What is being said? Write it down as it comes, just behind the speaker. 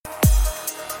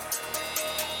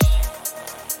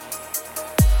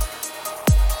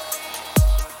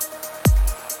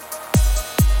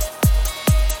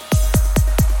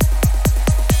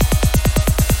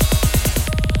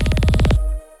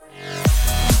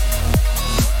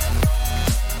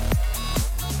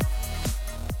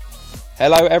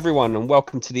Hello, everyone, and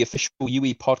welcome to the official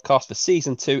UE podcast for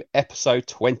season 2, episode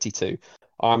 22.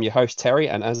 I'm your host, Terry,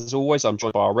 and as always, I'm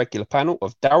joined by our regular panel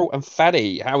of Daryl and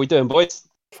Faddy. How are we doing, boys?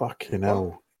 Fucking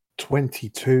hell.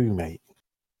 22, mate.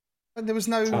 And there was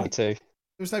no 22.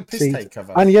 piss take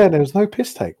cover. And yeah, there was no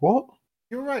piss take. What?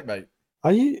 You're right, mate.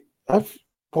 Are you?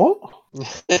 What?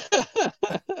 I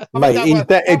mean, Mate,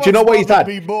 do you know what he's had?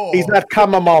 He's had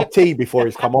chamomile tea before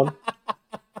he's come on.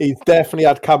 He's definitely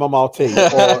had chamomile tea. Or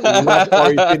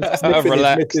he's been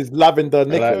sniffing his lavender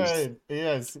knickers.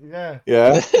 Yes, yeah.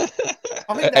 Yeah.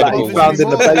 I think that he found in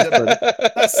the basement.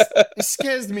 It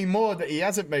scares me more that he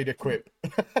hasn't made a quip.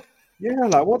 Yeah,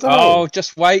 like what the Oh, hell?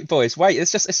 just wait, boys. Wait.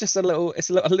 It's just a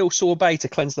little sorbet to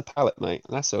cleanse the palate, mate.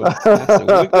 That's all.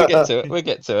 We'll get to it. We'll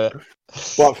get to it.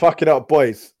 What fucking up,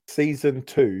 boys? Season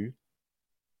 2.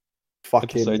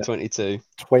 Fucking Episode 22.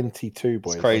 22,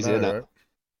 boys. It's crazy, isn't it?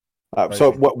 So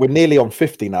we're nearly on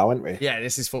 50 now, aren't we? Yeah,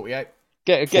 this is 48.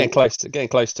 Getting close to it. Mate,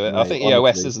 I think honestly.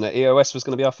 EOS, isn't it? EOS was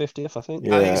going to be our 50th, I think.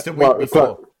 Yeah. I think it's the week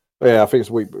before. Yeah, I think it's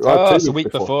a week. Oh, it's a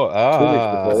week before. 2 weeks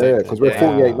before, yeah, because we're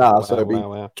 48 now, so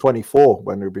it'll be 24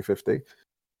 when it'll be 50.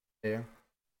 Yeah.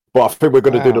 But I think we're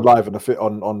going to do the live on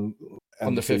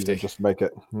the 50. just to make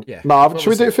it. Yeah. No,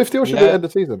 should we do it 50 or should we do it end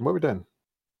of season? What are we doing?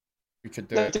 We could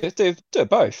do No, it. do it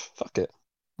both. Fuck it.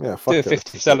 Yeah, fuck Do a it.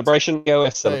 50th celebration,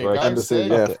 EOS There you go. celebration. End of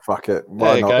season, yeah, fuck it. There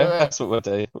Why you not? go. That's what we'll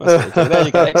do. There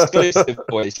you go. Exclusive,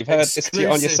 boys. You've heard this on your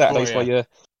Exclusive Saturdays for while you. you're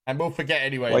And we'll forget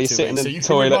anyway. sitting in so the you can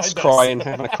toilets remind us. crying,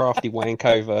 having a crafty wank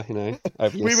over your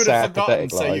We would have sad, forgotten,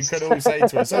 pathetic so you lives. could always say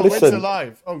to us, "Oh, when's Listen. the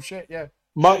live? Oh shit, yeah."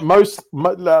 Not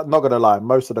gonna lie,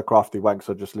 most of the crafty wanks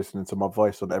are just listening to my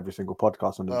voice on every single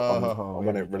podcast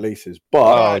when it releases. But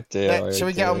Oh dear. Shall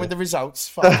we get on with the results?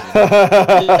 Fuck.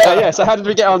 Yeah. So how did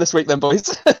we get on this week then,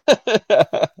 boys?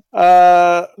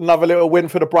 Another little win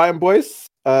for the Brighton boys.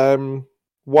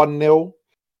 1-0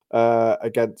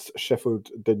 against Sheffield,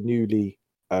 the newly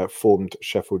formed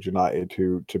Sheffield United,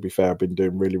 who, to be fair, have been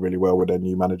doing really, really well with their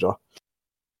new manager.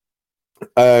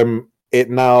 It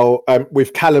now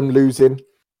with Callum losing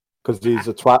because he's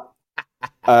a twat,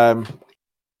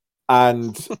 and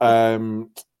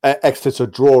Exeter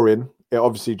drawing. It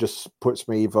obviously just puts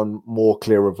me even more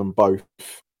clear of them both.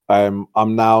 I'm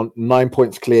now 9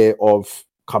 points clear of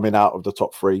coming out of the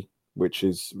top 3, which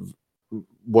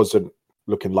wasn't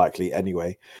looking likely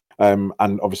anyway. And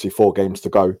obviously 4 games to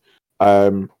go.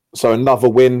 So another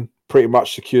win pretty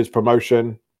much secures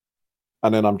promotion.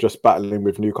 And then I'm just battling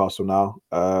with Newcastle now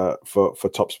for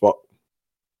top spot.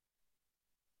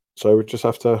 So we just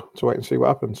have to wait and see what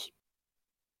happens.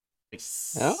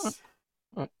 Yeah.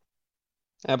 Right.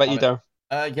 How about you, Darren?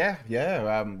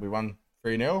 Yeah. We won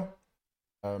 3-0.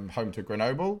 Home to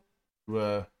Grenoble. We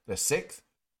were the 6th.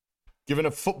 Given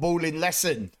a footballing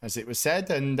lesson, as it was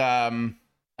said, and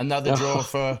another draw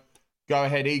for Go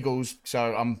Ahead Eagles.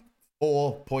 So I'm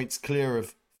 4 points clear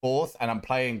of 4th, and I'm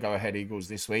playing Go Ahead Eagles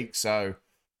this week. So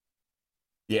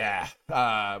yeah,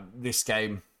 this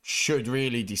game should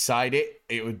really decide it.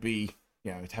 It would be,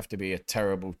 it'd have to be a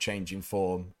terrible change in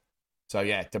form. So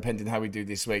yeah, depending how we do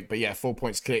this week. But yeah, 4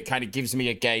 points clear. It kind of gives me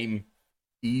a game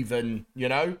even,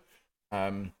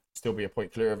 still be a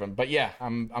point clear of them. But yeah,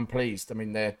 I'm pleased. I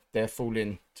mean, they're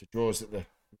falling to draws at the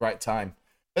right time.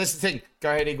 But that's the thing.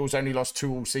 Go Ahead Eagles only lost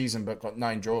 2 all season, but got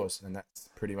 9 draws, and that's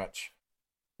pretty much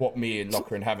what me and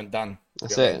Lockeren haven't done.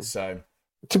 That's it. So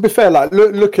To be fair, like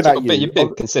looking at you, you've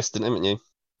been consistent, haven't you?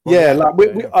 Yeah, like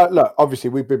we look. Obviously,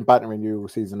 we've been bantering you all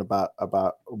season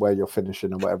about where you're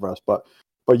finishing and whatever else, but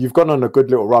you've gone on a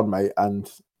good little run, mate,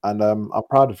 and I'm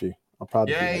proud of you. I'm proud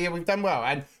of you. Yeah, we've done well,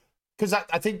 and because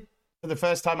I think for the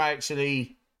first time, I've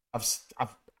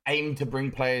aimed to bring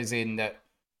players in that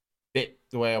fit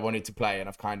the way I wanted to play, and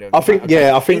I've kind of. I think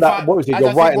that what was it?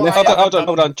 You're right and left.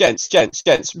 Hold on, gents.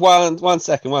 One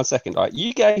second. Right,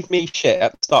 you gave me shit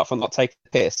at the start for not taking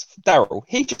the piss. Daryl,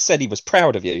 he just said he was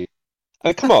proud of you. I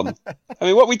mean, come on. I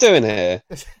mean, what are we doing here?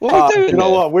 What are we doing? You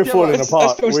know what? We're falling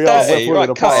apart. We're falling right,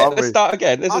 apart. cut it. Aren't Let's we? start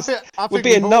again. We're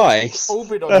being we've nice. All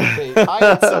been on the feet.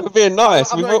 We're being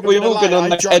nice. I'm We've not all even gonna been lie, on I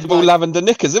those drank edible like- lavender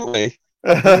knickers, haven't we?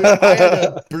 I had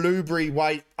a blueberry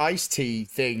white iced tea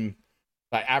thing,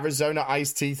 like Arizona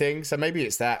iced tea thing. So maybe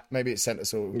it's that. Maybe it sent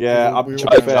us all. Yeah,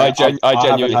 I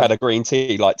genuinely had a green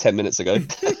tea like 10 minutes ago.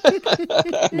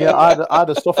 Yeah, I had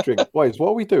a soft drink. Wait, what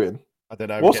are we doing? I don't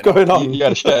know. What's going on? You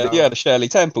had a Shirley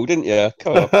Temple, didn't you?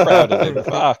 Come on, proud of him.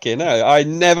 Fucking hell. I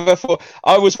never thought.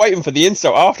 I was waiting for the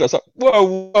insult after. I was like,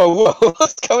 whoa,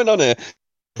 what's going on here?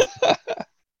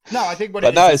 No, I think what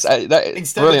But it no, is,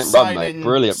 it's brilliant run, mate.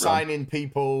 Brilliant run. signing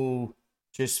people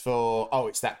just for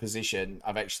it's that position.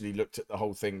 I've actually looked at the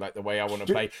whole thing, like the way I want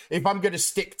to play. If I'm going to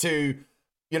stick to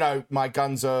my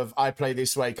guns of I play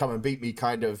this way, come and beat me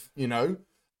kind of,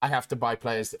 I have to buy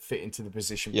players that fit into the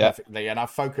position perfectly. And I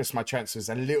focus my transfers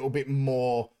a little bit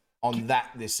more on that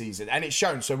this season. And it's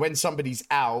shown. So when somebody's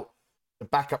out, the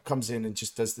backup comes in and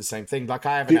just does the same thing. Like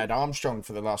I haven't had Armstrong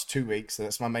for the last 2 weeks. So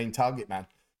that's my main target, man.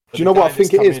 But do you know what I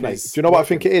think it is, mate? Do you know what I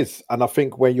think it is? And I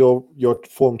think when your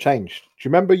form changed. Do you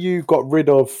remember you got rid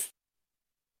of,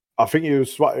 I think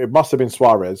it must have been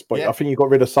Suarez, but I think you got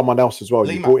rid of someone else as well.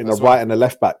 Lima, you brought in a right and a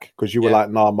left back because you were like,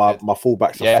 nah, my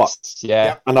fullbacks are fucked.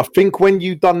 Yeah. And I think when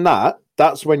you done that,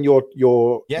 that's when your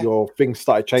things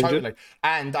started changing. Totally.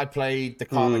 And I played the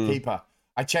Karma keeper.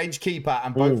 I changed keeper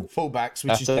and both fullbacks,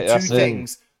 which is the two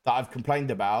things that I've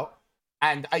complained about.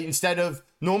 And instead of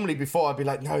normally before, I'd be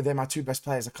like, no, they're my two best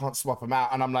players. I can't swap them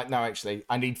out. And I'm like, no, actually,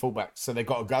 I need fullbacks. So they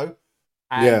got to go.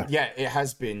 And it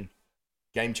has been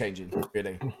game changing,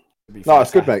 really. No,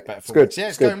 it's good, mate. It's good. Yeah,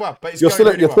 it's going well. But you're still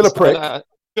a prick.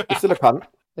 You're still a cunt.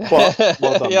 But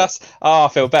well done, yes. Oh, I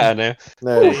feel better now.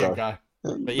 There you go.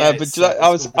 But I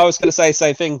was going to say the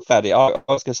same thing, Faddy. I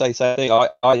was going to say the same thing.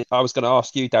 I was going to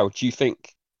ask you, Daryl, do you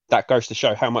think that goes to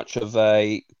show how much of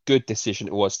a good decision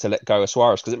it was to let go of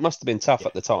Suarez? Because it must have been tough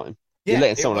at the time. You're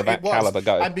letting someone of that caliber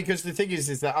go. And because the thing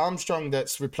is that Armstrong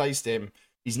that's replaced him,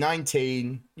 he's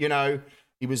 19,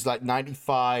 he was like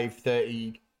 95,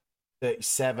 30,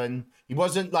 37. He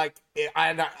wasn't like,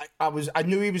 I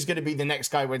knew he was going to be the next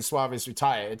guy when Suarez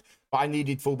retired, but I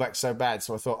needed fullback so bad.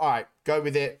 So I thought, all right, go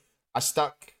with it. I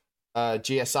stuck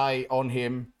GSI on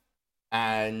him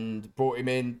and brought him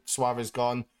in. Suarez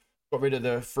gone. Got rid of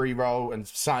the free roll and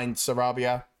signed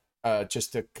Sarabia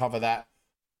just to cover that.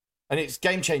 And it's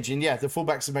game-changing. Yeah, the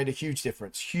fullbacks have made a huge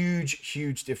difference.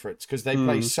 Huge difference because they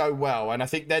play so well. And I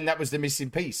think then that was the missing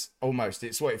piece, almost.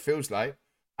 It's what it feels like.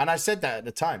 And I said that at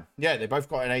the time. Yeah, they both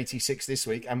got an 86 this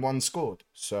week and one scored.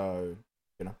 So,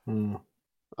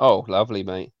 Oh, lovely,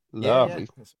 mate. Lovely.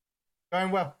 Yeah.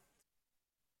 Going well.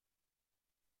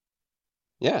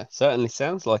 Yeah, certainly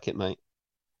sounds like it, mate.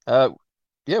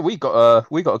 We got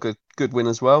a good win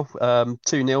as well.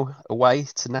 2-0 away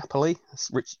to Napoli.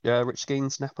 Rich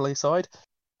Skeens Napoli side.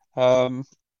 And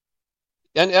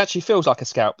it actually feels like a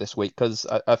scalp this week because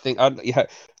I think I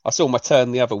saw my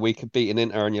turn the other week of beating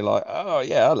Inter, and you're like, oh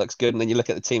yeah, that looks good. And then you look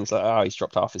at the team, it's like, oh, he's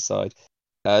dropped half his side.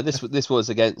 This was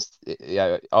against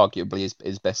arguably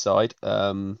his best side.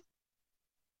 I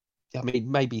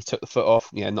mean, maybe he took the foot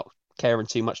off, not caring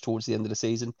too much towards the end of the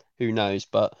season. Who knows?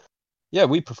 But yeah,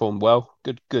 we performed well.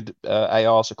 Good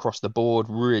ARs across the board.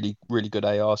 Really, really good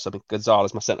ARs. I mean,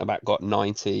 Gonzalez, my centre back, got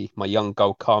 90. My young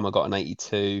goal Karma got an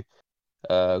 82.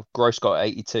 Gross got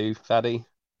 82. Faddy.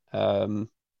 Fabian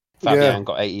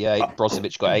got 88.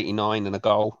 Brozovic got 89 and a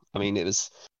goal. I mean, it was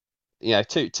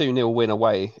 2-0 win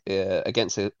away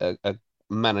against a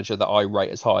manager that I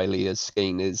rate as highly as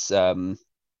Skeen is. I'm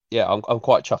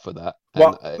quite chuffed with that.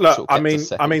 Well, look, I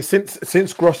mean,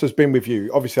 since Gross has been with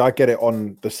you, obviously I get it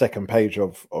on the second page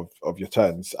of your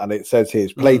turns, and it says here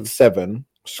he's played 7,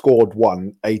 scored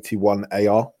 1, 81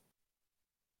 AR.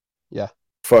 Yeah,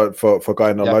 for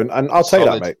going alone, and I'll say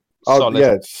that, mate.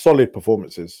 Solid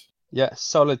performances. Yeah,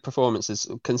 solid performances,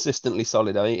 consistently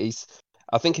solid. I mean,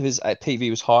 I think if his PV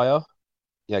was higher,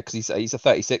 because he's a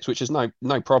 36, which is no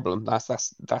problem. That's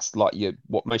like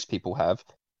what most people have.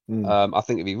 I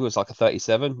think if he was like a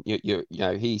 37,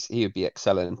 he would be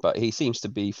excellent. But he seems to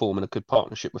be forming a good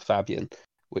partnership with Fabian,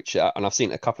 which and I've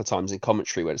seen it a couple of times in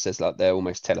commentary where it says like they're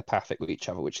almost telepathic with each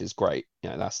other, which is great.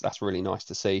 That's really nice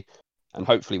to see. And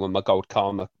hopefully, when my gold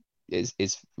Karma is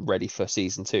ready for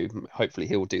season 2, hopefully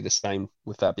he'll do the same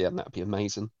with Fabian. That'd be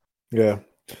amazing. Yeah.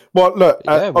 Well, look,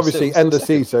 obviously, end of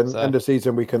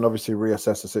season, we can obviously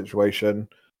reassess the situation,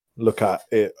 look at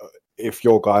it. If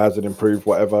your guy hasn't improved,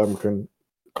 whatever, we can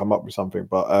come up with something.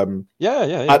 But at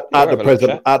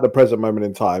the present moment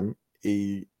in time,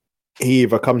 he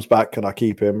either comes back and I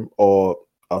keep him, or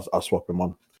I'll swap him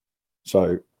on.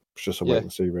 So it's just a wait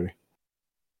and see, really.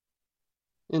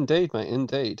 Indeed, mate.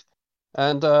 Indeed.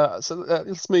 And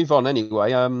let's move on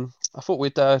anyway. I thought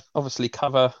we'd obviously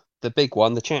cover the big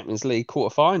one, the Champions League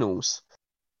quarterfinals.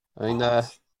 I mean,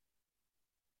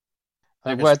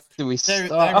 where do we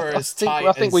start?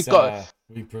 I think we got.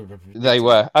 They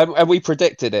were, and we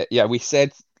predicted it. Yeah, we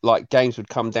said like games would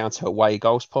come down to away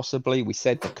goals possibly. We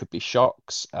said there could be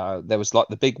shocks. There was like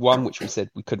the big one, which we said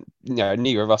we couldn't.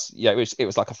 Neither of us. Yeah, it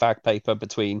was like a fag paper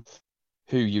between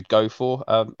who you'd go for.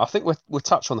 I think we'll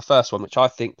touch on the first one, which I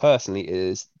think personally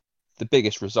is the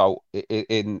biggest result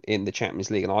in the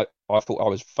Champions League, and I thought I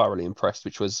was thoroughly impressed,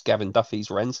 which was Gavin Duffy's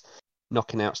Rennes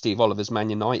knocking out Steve Oliver's Man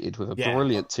United with a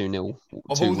brilliant 2-0.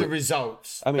 Of all the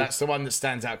results, that's the one that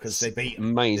stands out because they beat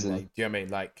him. Amazing. Do you know what I mean?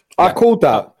 Like I called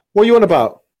that. What are you on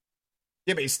about?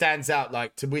 Yeah, but it stands out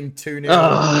like to win 2-0,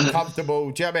 Ugh.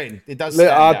 comfortable. Do you know what I mean? It does Look,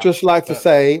 stand I'd out. just like to But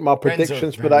say my Rennes are a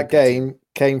predictions for very that good team. game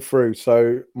came through.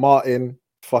 So, Martin,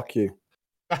 fuck you.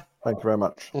 Thank you very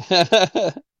much.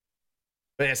 But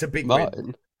it's a big win.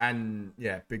 Martin. And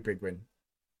yeah, big win.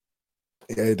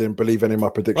 Yeah, he didn't believe any of my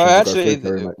predictions. Well, would go actually,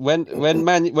 through, Gary, mate.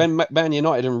 when Man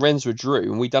United and Rennes were drew,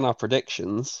 and we done our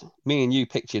predictions, me and you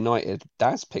picked United.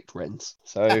 Daz picked Rennes.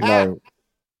 So No,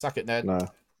 Suck it, nerd. no.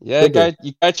 yeah, Did we?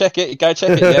 you go check it. You go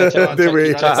check it. Yeah, check, Did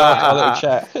we? check our little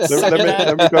chat.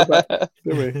 Let me go back.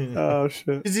 Did we? Oh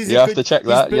shit! You have to check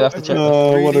that. You have to check that.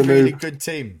 Oh, what a really noob. good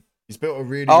team. He's built a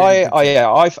really good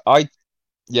team.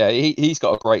 Yeah, he's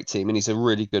got a great team and he's a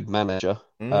really good manager.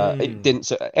 It didn't.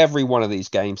 So every one of these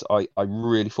games, I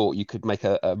really thought you could make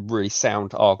a really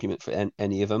sound argument for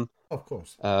any of them. Of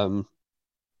course.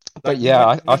 But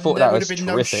yeah, I thought that was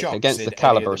terrific against the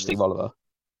caliber of Steve Oliver.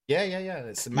 Yeah.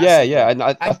 It's a massive yeah, and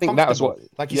I think that was what.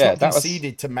 Like he's not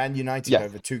conceded to Man United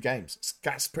over 2 games.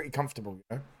 That's pretty comfortable, you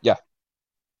know. Yeah.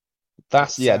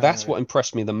 That's what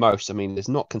impressed me the most. I mean, there's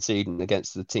not conceding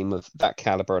against the team of that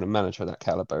caliber and a manager of that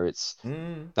caliber.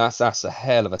 That's a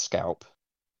hell of a scalp.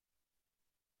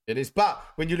 It is, but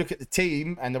when you look at the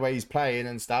team and the way he's playing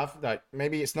and stuff, like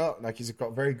maybe it's not. Like he's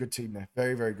got a very good team there,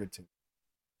 very very good team.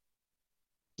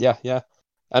 Yeah.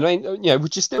 And I mean,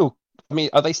 would you still? I mean,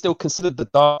 are they still considered the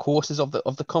dark horses of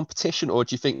the competition, or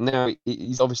do you think now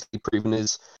he's obviously proven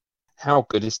how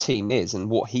good his team is and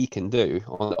what he can do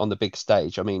on the big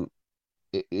stage? I mean,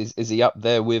 is he up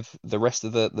there with the rest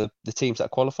of the teams that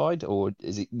qualified, or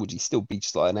would he still be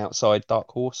just like an outside dark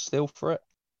horse still for it?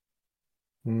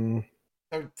 I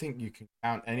don't think you can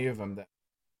count any of them that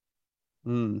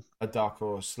a dark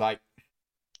horse. Like,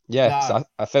 yeah, no,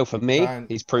 I feel for me,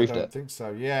 he's proved it. I don't think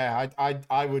so. Yeah,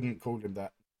 I wouldn't call him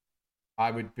that.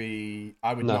 I would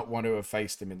not want to have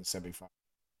faced him in the semi-final.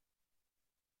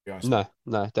 No,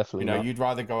 definitely not. You'd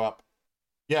rather go up.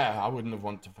 Yeah, I wouldn't have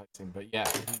wanted to face him, but yeah,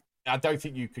 I don't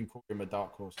think you can call him a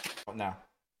dark horse. Not now.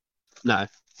 No,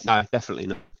 definitely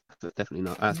not. Definitely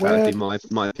not. That would be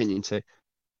my opinion too.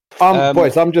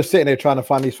 Boys, I'm just sitting here trying to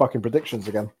find these fucking predictions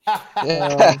again. I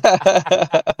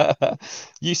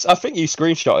think you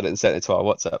screenshotted it and sent it to our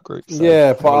WhatsApp group. So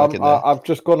yeah, but I've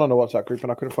just gone on the WhatsApp group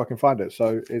and I couldn't fucking find it.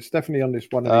 So it's definitely on this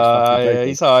one of these. Yeah,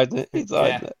 he's hiding it.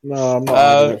 It. No, I'm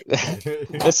not.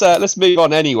 Let's move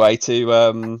on anyway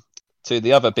to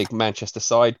the other big Manchester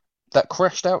side that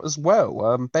crashed out as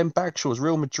well. Ben Bagshaw's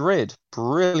Real Madrid,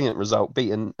 brilliant result,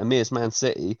 beating Amir's Man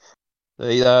City.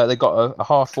 They got a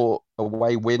hard-fought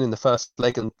away win in the first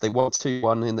leg, and they won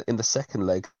 2-1 in the second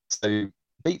leg. So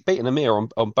beating Amir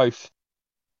on both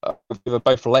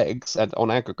legs and on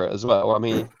aggregate as well. I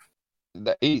mean,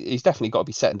 he's definitely got to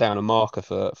be setting down a marker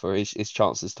for his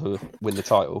chances to win the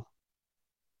title.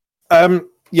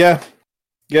 Yeah.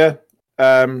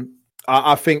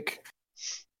 I think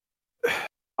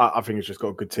he's just got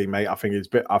a good team, mate. I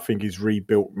think he's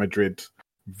rebuilt Madrid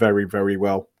very, very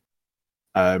well.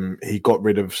 He got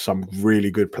rid of some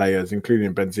really good players,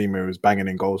 including Benzema, who was banging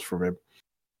in goals from him.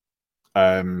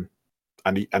 And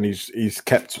he's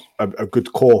kept a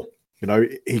good core. You know,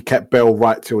 he kept Bale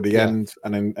right till the end,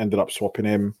 and then ended up swapping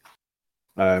him.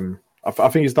 I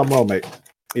think he's done well, mate.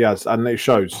 He has, and it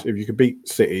shows. If you could beat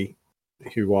City,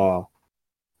 who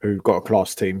got a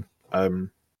class team,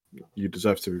 you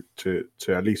deserve to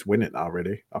at least win it now.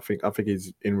 Really, I think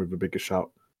he's in with a bigger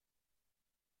shout.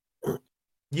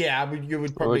 Yeah, I mean, you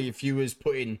would probably, if you was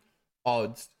putting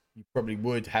odds, you probably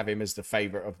would have him as the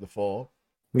favourite of the 4.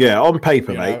 Yeah, on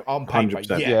paper, mate. On paper,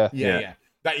 100%. Yeah.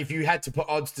 But if you had to put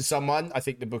odds to someone, I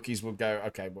think the bookies would go,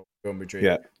 okay, well, Real Madrid.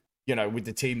 Yeah. You know, with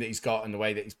the team that he's got and the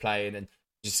way that he's playing, and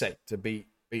just say to beat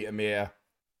Amir,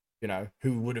 you know,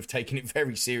 who would have taken it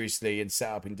very seriously and set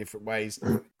up in different ways.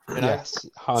 You know? Yes,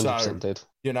 100% did.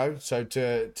 You know, so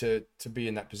to be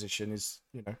in that position is,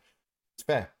 you know, it's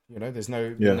fair. You know, there's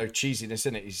no cheesiness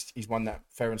in it. He's won that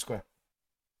fair and square.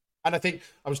 And I think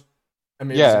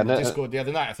Amir was in the Discord the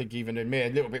other night. I think even Amir a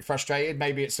little bit frustrated.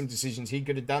 Maybe it's some decisions he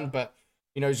could have done, but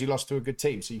he knows he lost to a good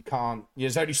team, so you can't.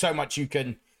 There's only so much you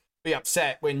can be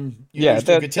upset when you lose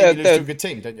to a good team. You lose to a good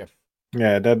team, don't you?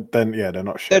 Yeah, they're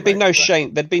not. Shit, there'd be no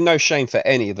shame. There'd be no shame for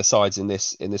any of the sides in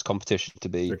this competition to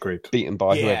be beaten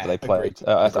by whoever they played.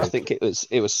 I think it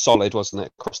was solid, wasn't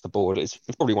it, across the board? It's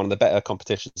probably one of the better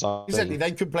competitions. Exactly,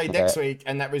 they could play next week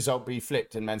and that result be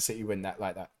flipped and Man City win that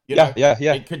like that. You know? Yeah.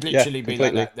 It could literally be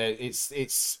like that.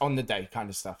 It's on the day kind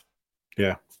of stuff.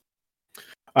 Yeah.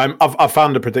 I've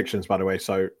found the predictions, by the way,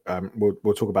 so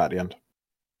we'll talk about it at the end.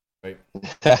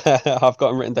 I've got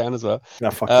them written down as well. Yeah,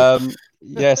 fuck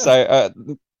yeah, so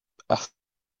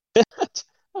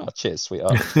Oh, cheers,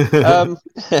 sweetheart. The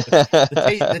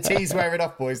tea's wearing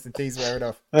off, boys. The tea's wearing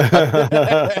off.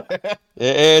 It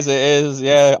is.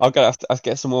 Yeah, I'll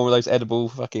get some more of those edible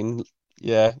fucking.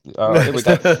 Yeah. All right, here we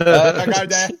go. Don't go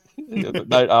there.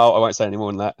 No, I won't say any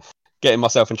more than that. Getting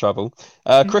myself in trouble.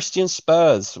 Christian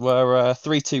Spurs were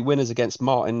 3-2 winners against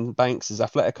Martin Banks'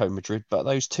 Atletico Madrid, but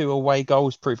those 2 away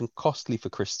goals proven costly for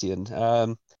Christian.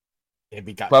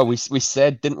 Well, we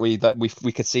said, didn't we, that we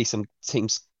could see some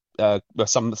teams,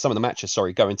 some of the matches,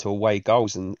 going to away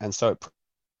goals, and so it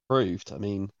proved. I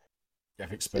mean,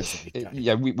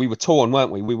 we were torn,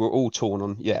 weren't we? We were all torn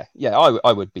on. Yeah,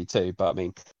 I would be too. But I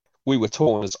mean, we were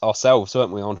torn as ourselves,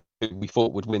 weren't we, on who we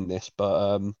thought would win this?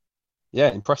 But yeah,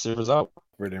 impressive result.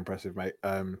 Really impressive, mate.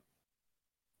 And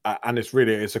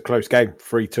it's a close game,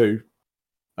 3-2.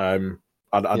 I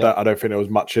don't think there was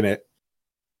much in it.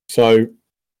 So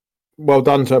well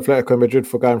done to Atletico Madrid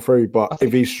for going through. But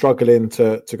if he's struggling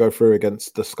to go through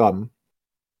against the scum,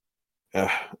 do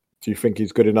you think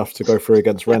he's good enough to go through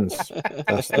against Rennes?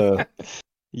 That's the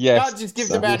yes. Just give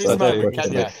the man his moment,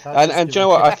 can you? And do you know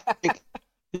what? I think.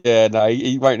 Yeah, no,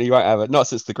 he won't have it. Not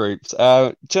since the groups. Do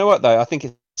you know what though? I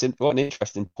think what an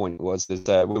interesting point was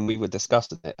when we were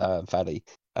discussing it, Faddy.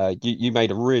 You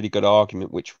made a really good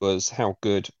argument, which was how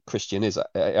good Christian is,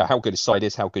 how good his side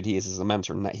is, how good he is as a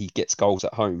manager, and that he gets goals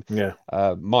at home. Yeah.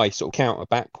 My sort of counter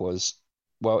back was,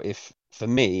 well, if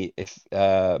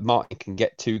Martin can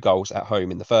get 2 goals at home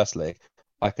in the first leg,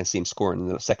 I can see him scoring in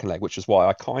the second leg, which is why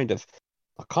I kind of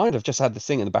just had this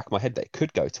thing in the back of my head that it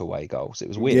could go to away goals. It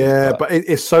was weird. Yeah, but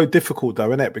it's so difficult though,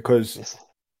 isn't it? Because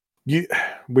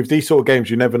with these sort of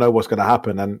games, you never know what's going to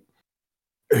happen. And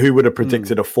who would have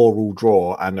predicted a 4-4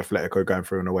 draw and Atletico going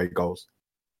through in away goals?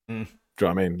 Do you know what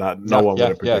I mean? That no one would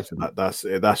have predicted that.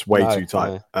 That's way too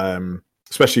tight.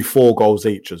 Especially 4 goals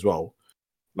each as well.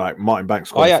 Like Martin Banks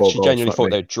scored 4 goals. I actually genuinely thought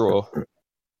they'd draw.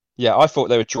 Yeah, I thought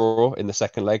they would draw in the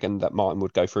second leg and that Martin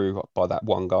would go through by that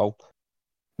 1 goal.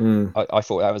 I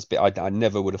thought that was a bit. I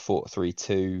never would have thought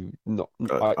 3-2.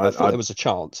 I thought there was a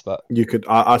chance, but you could.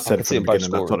 I said from the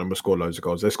beginning that Tottenham would score loads of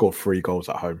goals. They scored 3 goals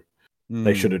at home.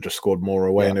 They should have just scored more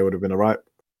away, and it would have been all right.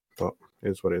 But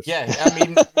here's what it is. Yeah, I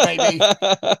mean,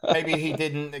 maybe he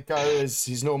didn't go as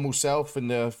his normal self in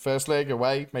the first leg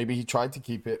away. Maybe he tried to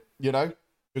keep it,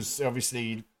 because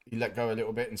obviously he let go a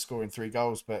little bit in scoring 3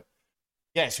 goals. But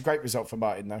yeah, it's a great result for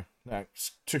Martin, though.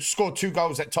 To score 2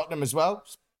 goals at Tottenham as well.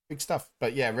 Big stuff.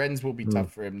 But yeah, Rennes will be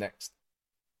tough for him next.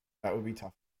 That will be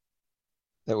tough.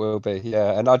 It will be,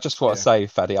 yeah. And I just want to say,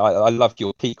 Faddy, I loved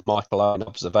your peak Michael Owen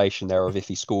observation there of if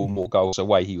he scored more goals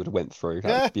away, he would have went through.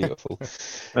 That was beautiful.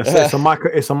 It's a Michael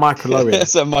Owen.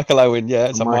 It's a Michael Owen, yeah.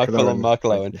 It's a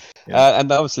Michael Owen. Yeah.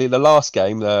 And obviously the last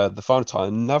game, the final time,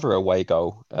 another away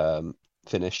goal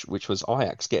finish, which was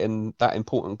Ajax getting that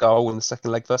important goal in the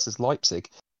second leg versus Leipzig.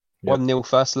 1-0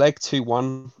 first leg,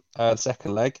 2-1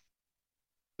 second leg.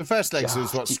 The first leg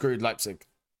was what screwed Leipzig,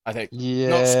 I think. Yeah,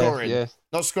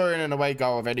 not scoring an away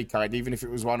goal of any kind, even if it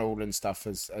was 1-1 and stuff,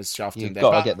 as shafted. You've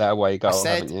got to get that away goal,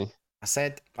 haven't you? I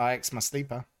said Ajax my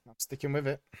sleeper. I'm sticking with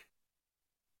it.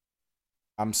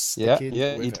 I'm sticking.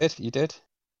 Yeah, you did.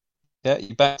 Yeah,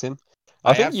 you backed him.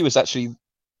 I think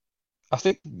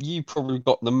you probably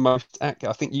got the most accurate.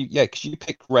 I think because you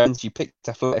picked Rennes, you picked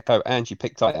Atletico, and you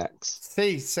picked Ajax.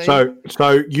 See. So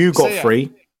you got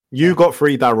 3. You got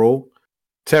 3, Daryl.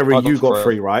 Terry, you got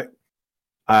 3, right?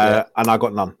 And I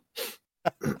got none.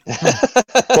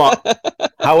 But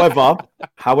however,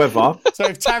 so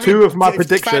if 2 of my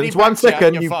predictions. 1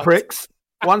 second, you pricks.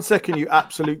 1 second, you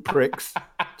absolute pricks.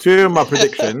 2 of my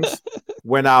predictions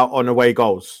went out on away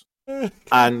goals,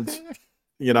 and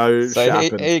So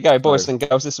here you go, boys and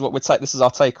girls. This is what we take. This is our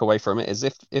takeaway from it: is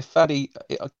if Faddy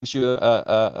gives you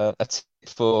a tip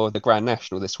for the Grand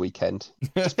National this weekend,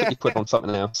 just put your foot on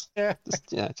something else.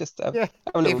 Just have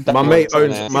a little. My mate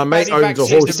owns a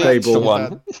horse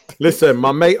stable. Listen,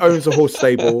 my mate owns a horse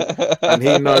stable, and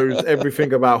he knows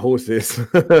everything about horses.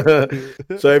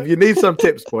 So if you need some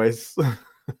tips, boys.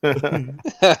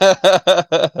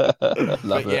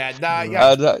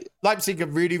 Leipzig a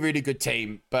really, really good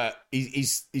team, but he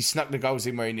snuck the goals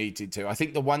in where he needed to. I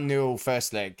think the 1-0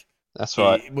 first leg, that's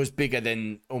right, it was bigger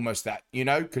than almost that,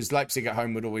 because Leipzig at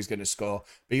home were always going to score,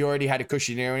 but he already had a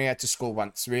cushion. He only had to score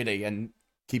once, really, and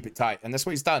keep it tight, and that's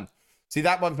what he's done. See,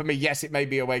 that one for me, yes, it may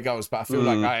be away goals, but I feel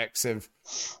like Ajax have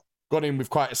got in with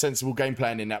quite a sensible game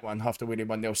plan in that one after winning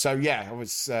 1-0. So yeah, I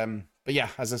was, but yeah,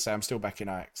 as I say, I'm still backing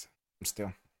Ajax. I'm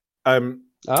still.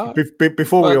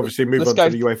 Before we obviously move on to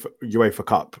the UEFA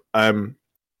Cup,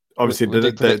 obviously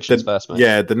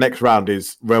the next round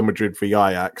is Real Madrid v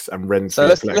Ajax and Rennes v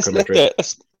Atletico Madrid.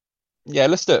 Yeah,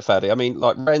 let's do it, Faddy. I mean,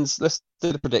 like Rennes. Let's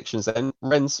do the predictions then.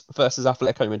 Rennes versus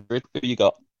Atletico Madrid. Who you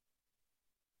got?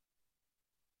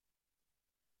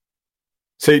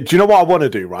 See, do you know what I want to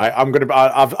do? Right,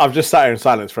 I've just sat here in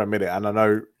silence for a minute, and I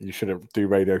know you shouldn't do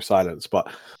radio silence,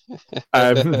 but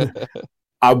um,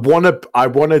 I want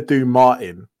to do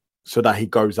Martin so that he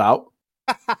goes out.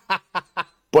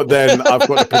 But then I've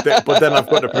got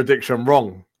the prediction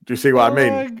wrong. Do you see what I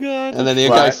mean? Oh my god! And then he'll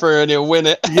go through and he'll win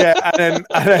it. Yeah, and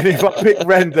then if I pick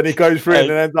Rennes and he goes through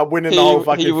and ends up winning the whole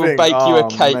fucking thing, he will bake you a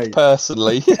cake mate.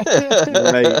 personally.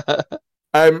 Mate.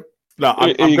 No,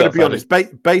 I'm Who you going to got, be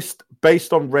honest.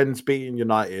 Based on Rennes beating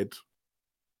United,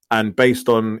 and based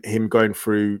on him going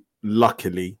through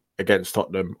luckily against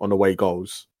Tottenham on away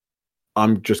goals,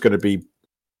 I'm just going to be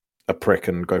a prick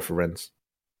and go for Rennes.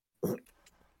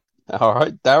 All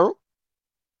right, Daryl.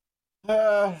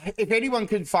 If anyone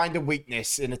can find a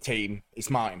weakness in a team,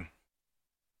 it's mine.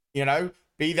 You know,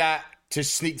 be that to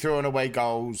sneak through on away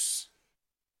goals.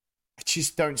 I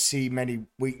just don't see many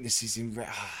weaknesses in.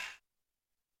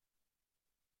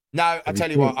 No, I'll tell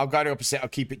you what. I'll go the opposite. I'll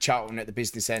keep it Charlton at the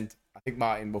business end. I think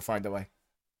Martin will find a way.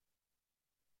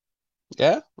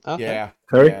 Yeah. Okay. Yeah.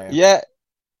 Sorry?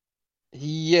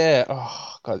 Yeah.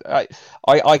 Oh God,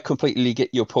 I completely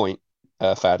get your point,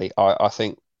 Faddy. I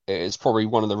think it's probably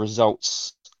one of the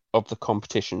results of the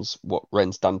competitions what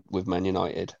Ren's done with Man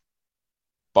United.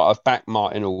 But I've backed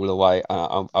Martin all the way.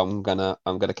 I'm gonna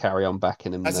carry on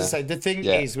backing him. As I there. say, the thing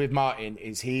is with Martin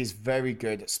is he is very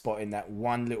good at spotting that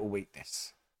one little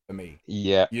weakness for me.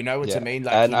 Yeah. You know what I mean?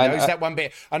 Like And- he and- knows that one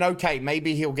bit. And okay,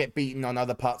 maybe he'll get beaten on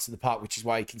other parts of the park, which is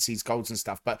why he concedes goals and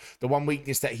stuff. But the one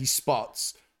weakness that he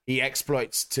spots, he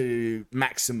exploits to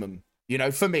maximum. You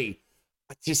know, for me.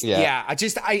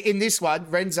 In this one,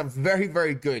 Rennes are very,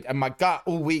 very good. And my gut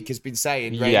all week has been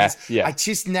saying Rennes. Yeah. I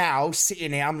just now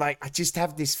sitting here, I'm like, I just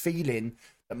have this feeling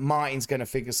that Martin's going to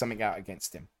figure something out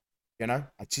against him. You know,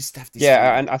 I just have this. Yeah,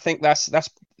 feeling. and I think that's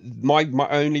my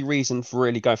only reason for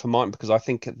really going for Martin, because I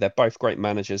think they're both great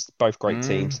managers, both great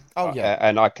teams. Oh yeah,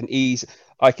 and I can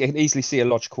easily see a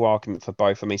logical argument for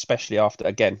both. I mean, especially after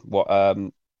again what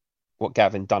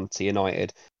Gavin done to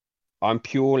United. I'm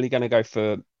purely going to go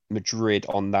for Madrid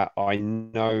on that. I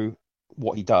know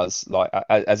what he does, like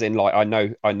as in like I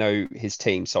know his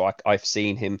team, so I've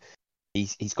seen him.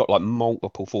 He's got like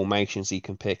multiple formations he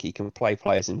can pick. He can play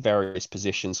players in various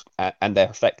positions, and they're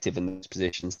effective in those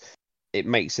positions. It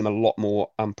makes him a lot more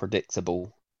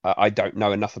unpredictable. I don't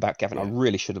know enough about Gavin. I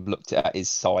really should have looked at his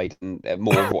side and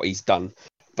more of what he's done.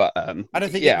 But I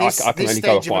don't think I can only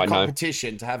go off stage what of I a know.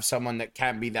 competition to have someone that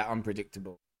can be that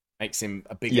unpredictable makes him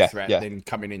a bigger threat than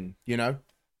coming in. You know.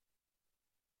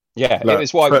 Yeah, Look, it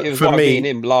was why me and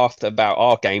him laughed about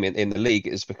our game in the league,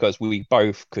 is because we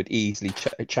both could easily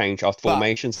change our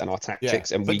formations and our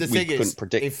tactics, and we couldn't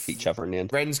predict each other in the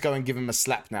end. Rennes go and give him a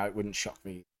slap now, it wouldn't shock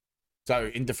me. So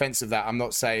in defence of that, I'm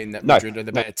not saying that Madrid are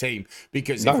the better team,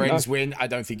 because if Rennes win, I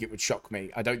don't think it would shock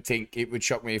me. I don't think it would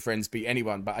shock me if Rennes beat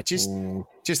anyone, but I just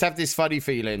have this funny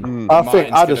feeling.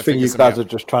 I just think you guys are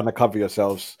just trying to cover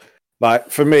yourselves. Like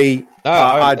for me,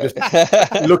 I just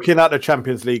looking at the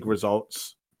Champions League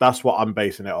results. That's what I'm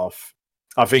basing it off.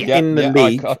 I think in the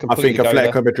league, I think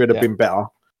Atletico Madrid have been better.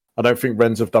 I don't think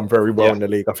Rennes have done very well in the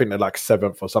league. I think they're like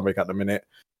 7th or something at the minute.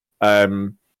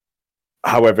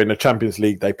 However, in the Champions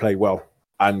League, they play well,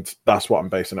 and that's what I'm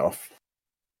basing it off.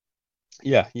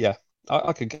 Yeah.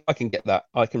 I can get that.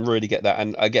 I can really get that.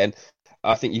 And again,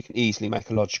 I think you can easily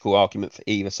make a logical argument for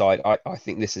either side. I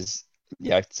think this is,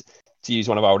 to use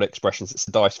one of our old expressions, it's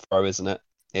a dice throw, isn't it?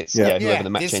 It's whoever the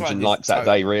match engine likes that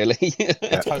day, really.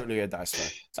 Totally a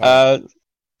dice throw.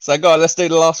 So, guys, let's do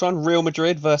the last one: Real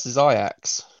Madrid versus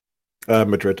Ajax.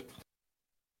 Madrid.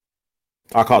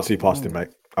 I can't see past him,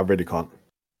 mate. I really can't.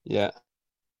 Yeah.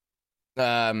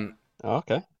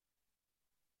 Okay.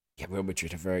 Yeah, Real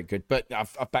Madrid are very good, but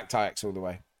I've backed Ajax all the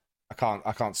way. I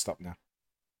can't stop now.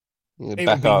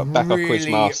 Back our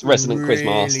quizmaster, resident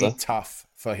quizmaster. Really tough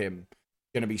for him.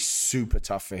 Going to be super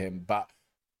tough for him, but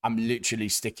I'm literally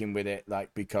sticking with it,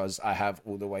 like, because I have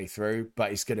all the way through.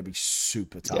 But it's going to be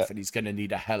super tough, and he's going to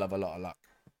need a hell of a lot of luck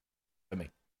for me.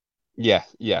 Yeah.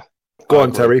 Go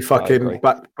on, Terry. Fucking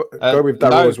back. Go with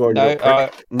Darryl as well.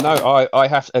 I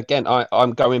have again.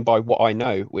 I'm going by what I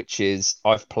know, which is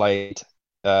I've played,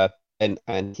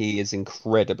 and he is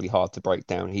incredibly hard to break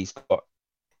down. He's got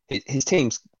his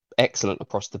team's excellent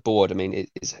across the board. I mean,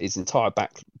 his entire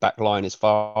back line is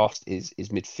fast. His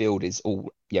midfield is all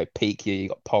peak. You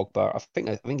got Pogba. I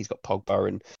think he's got Pogba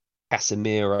and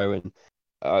Casemiro, and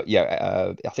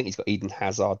I think he's got Eden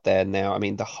Hazard there now. I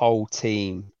mean, the whole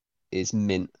team is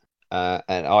mint.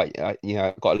 And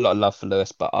I've got a lot of love for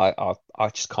Lewis, but I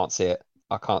just can't see it.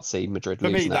 I can't see Madrid For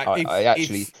me, losing like that. I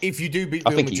actually, if you do beat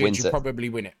I Real think he Madrid, wins you it. probably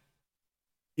win it.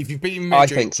 If you've beaten I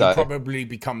Madrid, think so. you probably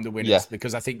become the winners Yeah.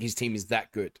 because I think his team is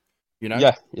that good. You know?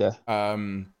 Yeah.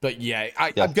 But yeah,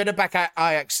 I'm gonna back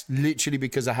Ajax literally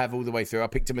because I have all the way through. I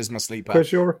picked him as my sleeper.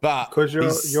 Because you're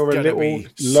he's a gonna little be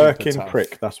lurking super tough.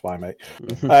 prick. That's why, mate.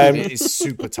 It is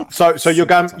super tough. So you're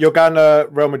Super tough.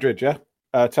 going Real Madrid, yeah?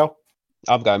 Tell.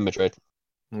 I'm going Madrid.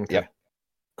 Okay. Yep.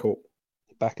 Cool.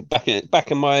 Back in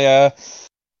my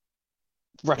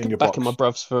In your back in box. my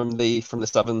bruvs from the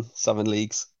southern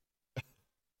leagues.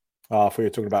 Oh, I thought you were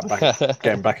talking about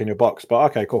getting back in your box,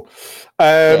 but okay, cool.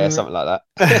 Yeah, something like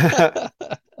that.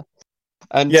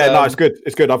 And yeah, no, it's good.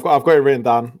 It's good. I've got it written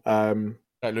down. Don't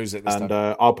lose it this And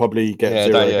time. I'll probably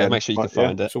get 0 again. Make sure you can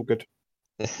find it. It's all good.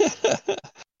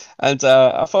 And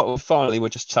I thought finally we'll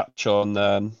just touch on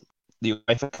the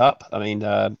UEFA Cup. I mean,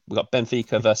 we've got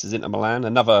Benfica versus Inter Milan,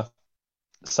 another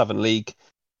Southern League,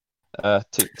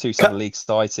 two Southern League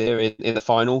sides here in the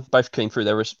final. Both came through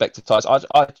their respective ties.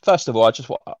 I first of all, I just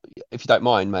want, if you don't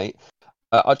mind, mate,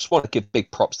 I just want to give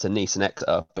big props to Nice and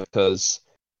Exeter because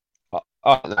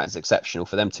I think that is exceptional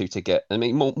for them two to get. I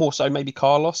mean, more so maybe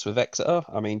Carlos with Exeter.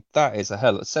 I mean, that is a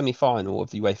hell of a semi-final of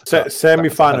the UEFA Cup.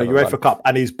 Semi-final UEFA Cup,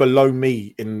 and he's below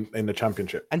me in the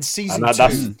Championship. And season two,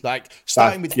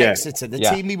 starting with Exeter, the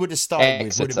team he would have started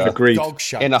with would have been dog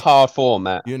shite. In a hard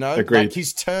format. You know, Agreed. like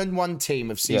his turn one team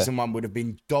of season one would have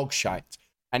been dog shite.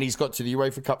 And he's got to the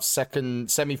UEFA Cup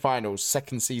semi-finals,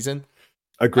 second season.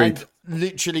 Agreed. And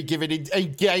literally he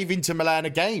gave Inter Milan a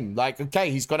game. Like,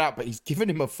 okay, he's gone out, but he's given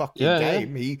him a fucking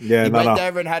game. He went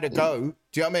there and had a go. Do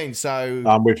you know what I mean? So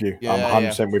I'm with you. I'm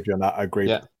 100% with you on that. I agree.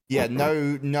 Yeah,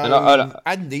 no.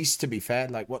 And Nice, to be fair,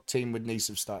 like what team would Nice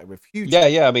have started with? Huge.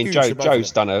 Yeah. I mean, Joe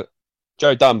Dunbar's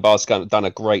done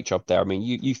a great job there. I mean,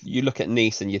 you look at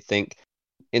Nice and you think,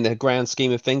 in the grand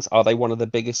scheme of things, are they one of the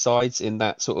biggest sides in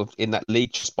that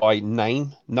league just by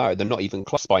name? No, they're not even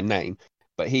close by name.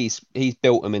 But he's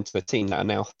built them into a team that are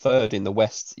now third in the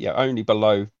West, only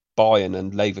below Bayern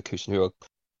and Leverkusen, who are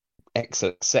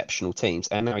exceptional teams.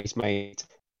 And now he's made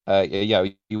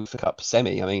UEFA Cup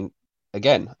semi. I mean,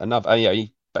 again, another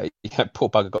poor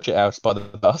bugger got shit out by the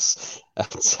bus,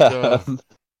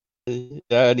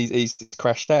 and he's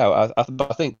crashed out.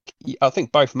 I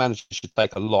think both managers should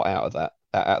take a lot out of that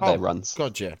out of their runs.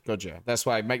 Gotcha. That's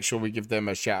why make sure we give them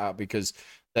a shout out because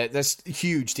that's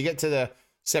huge to get to the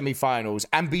semi-finals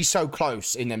and be so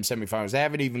close in them semi-finals. They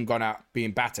haven't even gone out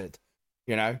being battered,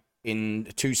 in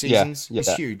 2 seasons.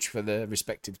 It's huge for the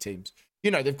respective teams.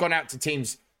 They've gone out to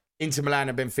teams, Inter Milan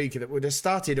and Benfica, that would have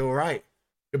started all right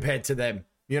compared to them,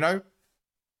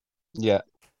 Yeah.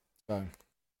 So,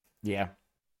 yeah.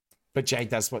 But Jay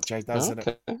does what Jay does.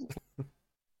 Okay.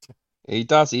 He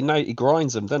does. He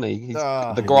grinds them, doesn't he? He's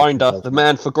the grinder. The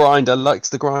man for grinder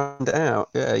likes to grind it out.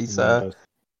 Yeah, he's... and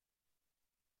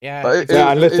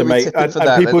listen, mate. And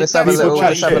people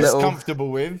chat shit. Comfortable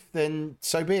with, then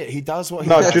so be it. He does what he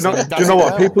does. Do you know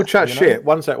what? People chat shit.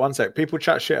 One sec. People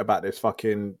chat shit about this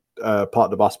fucking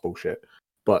part the bus bullshit.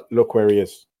 But look where he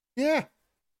is. Yeah.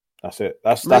 That's it.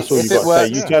 That's all you got to say.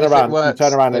 You turn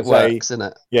around and say, isn't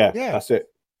it? Yeah, that's it.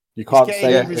 You can't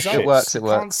say it works. You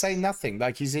can't say nothing.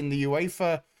 Like he's in the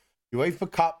UEFA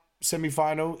Cup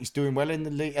semi-final. He's doing well in the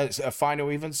league. A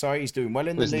final even. Sorry, he's doing well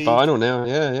in the league. Final now.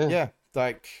 Yeah.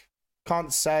 Like,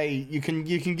 can't say you can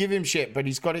give him shit, but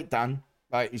he's got it done.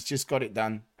 Like he's just got it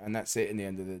done, and that's it. In the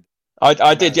end of the day.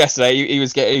 I did yesterday. He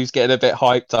was getting a bit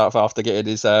hyped up after getting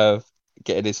his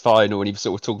final, and he was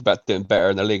sort of talking about doing better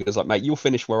in the league. I was like, mate, you'll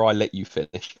finish where I let you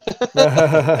finish.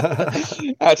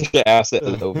 I had to get out it a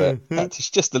little bit.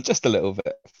 Just a little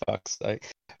bit. For fuck's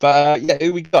sake. But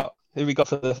who we got? Who we got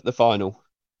for the final?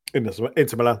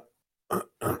 Inter Milan.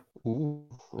 Ooh,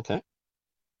 okay.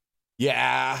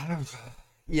 Yeah.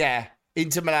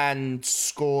 Inter Milan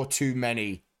score too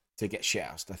many to get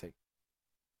shithoused, I think.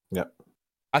 Yep.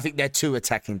 I think they're too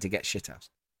attacking to get shithoused.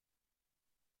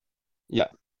 Yeah.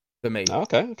 For me.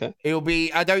 Okay. It'll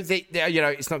be, I don't think,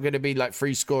 it's not going to be like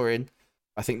free scoring.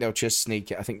 I think they'll just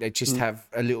sneak it. I think they just have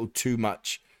a little too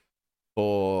much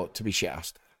to be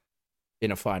shithoused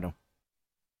in a final.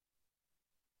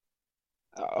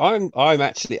 I'm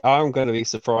going to be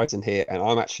surprising here, and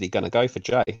I'm actually going to go for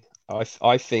Jay.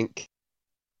 I think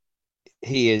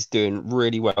he is doing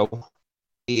really well.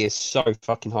 He is so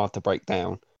fucking hard to break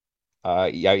down.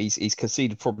 He's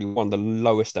conceded probably one of the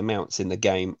lowest amounts in the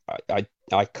game.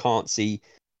 I can't see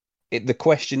it. The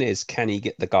question is, can he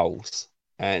get the goals?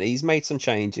 And he's made some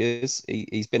changes.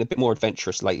 He's been a bit more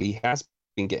adventurous lately. He has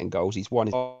been getting goals. He's won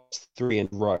his last 3 in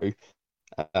a row.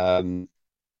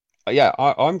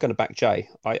 I'm going to back Jay.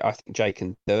 I think Jay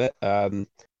can do it.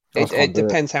 It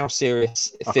depends how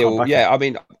serious Phil. Yeah, I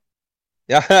mean,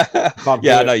 yeah,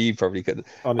 I know you probably couldn't.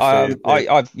 Honestly,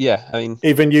 I mean,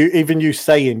 even you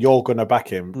saying you're going to back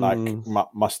him, like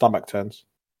my stomach turns.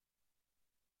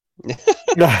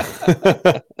 Yeah.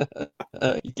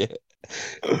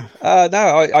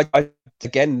 No, I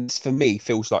again, for me,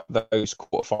 feels like those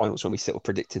quarterfinals when we sort of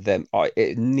predicted them.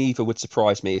 Neither would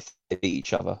surprise me if they beat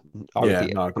each other. I would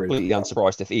be completely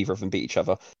unsurprised if either of them beat each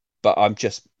other. But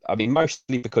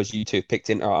mostly because you two picked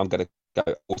Inter, I'm going to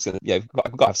go. I've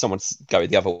got to have someone go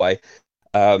the other way.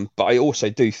 But I also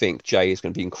do think Jay is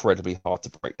going to be incredibly hard to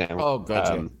break down. Oh,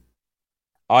 gotcha.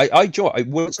 It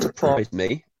wouldn't surprise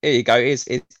me. Here you go. Here's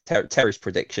Terry's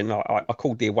prediction. I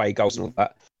called the away goals and all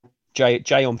that.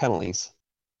 Jay on penalties.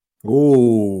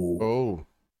 Ooh.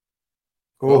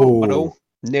 1-0,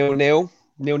 0-0,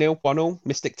 1-0.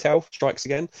 Mystic Tell strikes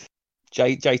again.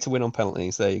 Jay to win on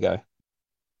penalties. There you go.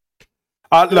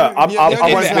 Look, if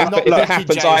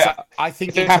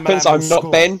it happens, I'm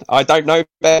not Ben. I don't know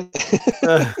Ben.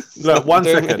 Look, 1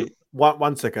 second.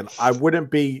 1 second. I wouldn't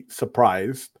be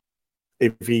surprised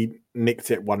if he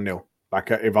nicked it 1-0. Like,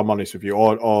 if I'm honest with you,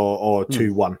 or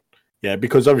 2-1. Yeah,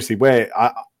 because obviously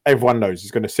everyone knows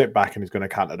he's going to sit back and he's going to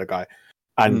counter the guy,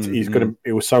 and he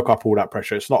will soak up all that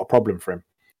pressure. It's not a problem for him.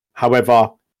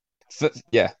 However,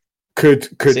 could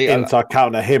Inter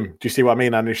counter him? Do you see what I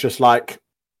mean? And it's just like,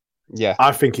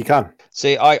 I think he can.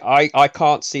 See, I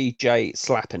can't see Jay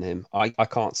slapping him. I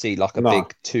can't see like a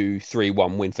big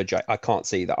 2-3-1 win for Jay. I can't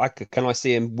see that. Can I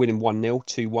see him winning 1-0,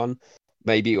 2-1,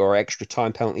 maybe, or extra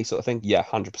time penalty sort of thing? Yeah,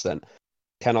 100%.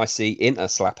 Can I see Inter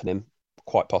slapping him?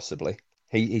 Quite possibly.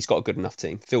 He's got a good enough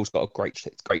team. Phil's got a great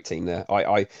team there.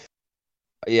 That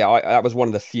was one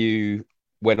of the few,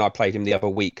 when I played him the other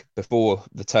week before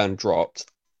the turn dropped,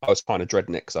 I was kind of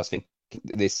dreading it because I was thinking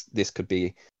this could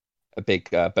be a big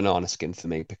banana skin for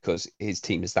me because his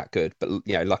team is that good. But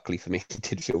luckily for me, it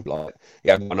did feel like he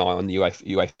had one eye on the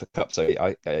UEFA Cup, so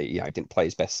I didn't play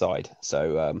his best side.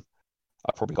 So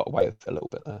I probably got away with it a little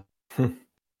bit there.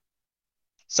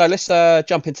 So let's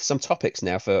jump into some topics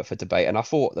now for debate. And I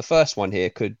thought the first one here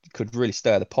could really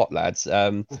stir the pot, lads.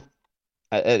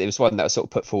 It was one that was sort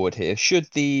of put forward here. Should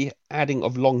the adding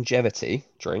of longevity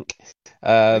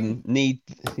negate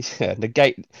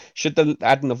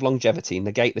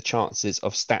the chances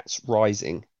of stats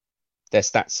rising? Their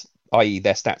stats, i.e.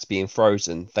 their stats being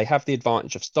frozen. They have the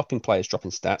advantage of stopping players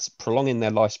dropping stats, prolonging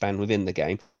their lifespan within the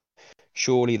game.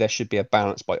 Surely there should be a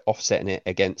balance by offsetting it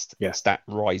against stat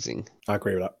rising. I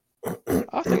agree with that.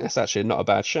 I think that's actually not a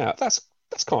bad shout. That's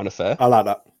kind of fair. I like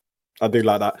that. I do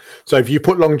like that. So if you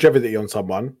put longevity on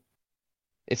someone,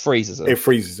 it freezes them.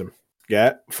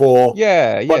 Yeah. But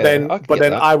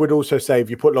then I would also say if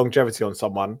you put longevity on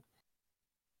someone,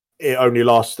 it only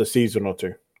lasts a season or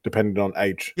two, depending on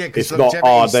age. Yeah, it's not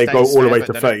they go all the way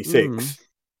to 36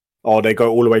 or they go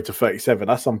all the way to 37.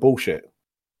 That's some bullshit.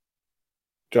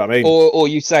 Do you know what I mean? Or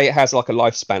you say it has like a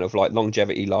lifespan of like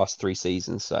longevity lasts 3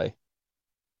 seasons. So,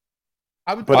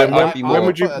 when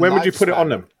would you put it on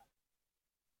them?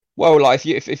 Well, like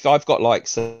if I've got like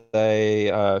say,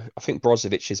 I think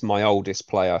Brozovic is my oldest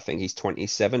player. I think he's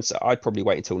 27. So I'd probably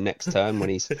wait until next term when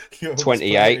he's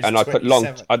 28, and I put long.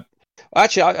 I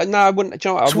wouldn't.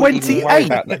 You know, 28.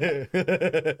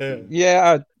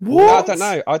 Yeah. What? I don't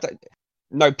know.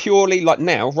 No, purely like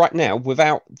right now,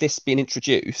 without this being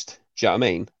introduced. Do you know what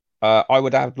I mean? I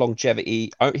would have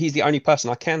longevity. He's the only person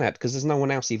I can add because there's no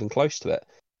one else even close to it.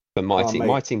 For my team,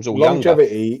 my team's all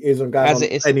longevity younger. Isn't going on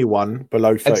anyone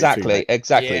below 32.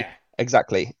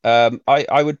 Exactly.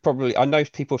 I would probably. I know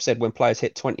people have said when players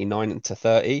hit 29 to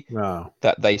 30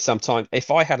 that they sometimes. If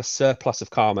I had a surplus of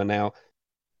karma now,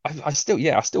 I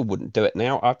still wouldn't do it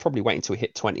now. I'd probably wait until he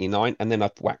hit 29 and then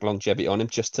I'd whack longevity on him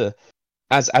just to.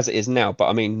 As it is now, but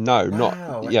I mean, not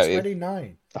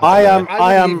 29. I am.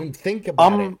 Didn't even think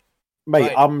about it,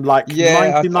 mate. I'm like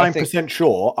 99%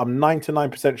 sure. I'm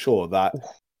 99% sure that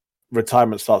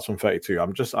retirement starts from 32.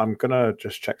 I'm gonna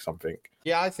just check something.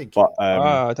 Yeah, I think. But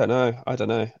I don't know.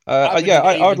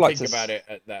 I would like think to about it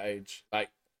at that age. Like,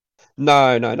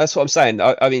 no, that's what I'm saying.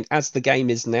 I mean, as the game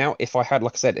is now, if I had a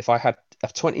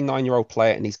 29-year-old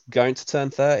player and he's going to turn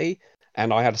 30,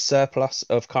 and I had a surplus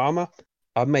of karma,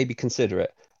 I'd maybe consider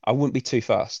it. I wouldn't be too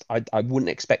fast. I wouldn't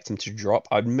expect him to drop.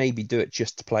 I'd maybe do it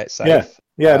just to play it safe.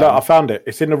 Yeah. No, I found it.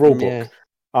 It's in the rule book.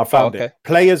 I found it.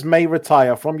 Players may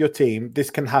retire from your team. This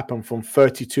can happen from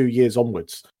 32 years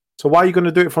onwards. So why are you going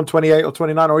to do it from 28 or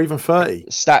 29 or even 30?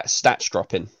 Stats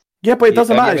dropping. Yeah, but it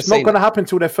doesn't Have you matter. ever It's not seen going to it? happen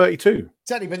until they're 32.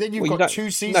 Exactly, but then you've Well, you got don't-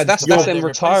 2 seasons. No, that's to find them their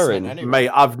replacement retiring. anyway. Mate,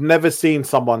 I've never seen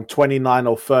someone 29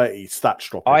 or 30 stats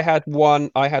dropping. I had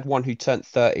one who turned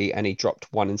 30 and he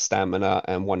dropped one in stamina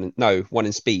and one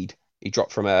in speed. He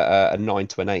dropped from a 9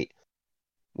 to an 8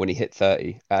 when he hit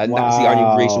 30. And that was the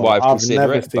only reason why I would I've consider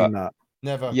never it. seen But that.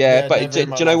 Never. yeah, but never do in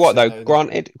my you know life what though?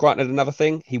 seen it. Granted another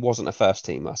thing, he wasn't a first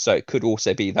teamer, so it could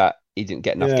also be that he didn't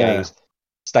get enough Yeah. games.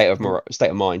 State of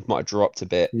mind might have dropped a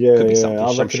bit. Yeah, Could be yeah. something, I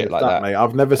some reckon shit it's like that, that. mate.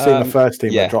 I've never seen a first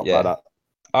teamer yeah, drop yeah. like that.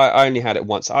 I only had it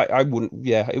once. I wouldn't,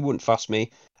 yeah, it wouldn't fuss me.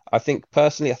 I think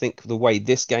personally, I think the way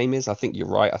this game is, I think you're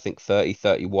right. I think 30,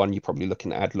 31, you're probably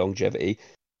looking to add longevity.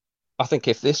 I think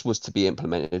if this was to be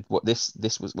implemented, what this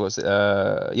was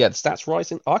the stats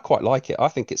rising. I quite like it. I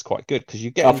think it's quite good because you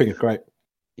I get, think it's great.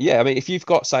 yeah. I mean, if you've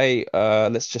got say,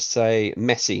 let's just say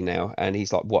Messi now, and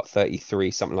he's like what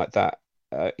 33, something like that.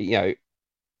 You know,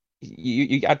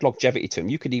 you add longevity to him.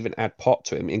 You could even add pot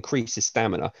to him, increase his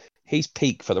stamina. He's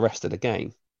peak for the rest of the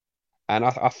game, and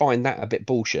I find that a bit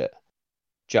bullshit.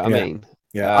 Do you know what I mean?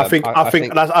 Yeah, I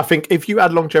think if you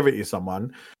add longevity to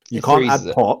someone, you can't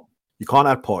add pot. You can't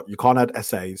add pot. You can't add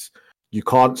SAs. You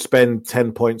can't spend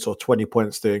 10 points or 20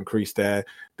 points to increase their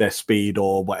speed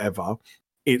or whatever.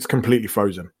 It's completely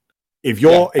frozen. If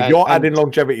you're adding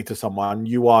longevity to someone,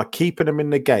 you are keeping them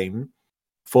in the game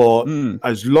for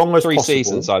as long as 3 possible.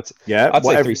 seasons. I'd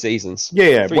say 3 seasons.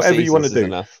 Yeah, 3 whatever you want to seasons is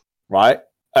do. enough. Right?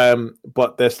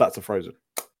 But their stats are frozen.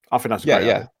 I think that's a great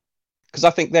idea. Because I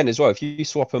think then as well, if you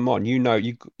swap them on,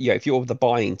 if you're the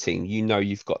buying team,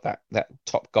 you've got that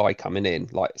top guy coming in.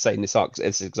 Like say in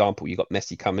this example, you got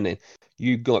Messi coming in.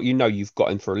 You've got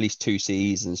him for at least 2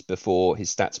 seasons before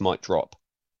his stats might drop,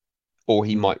 or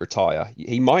he might retire.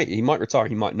 He might retire.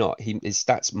 He might not. His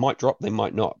stats might drop. They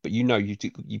might not. But you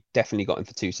definitely got him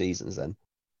for 2 seasons. Then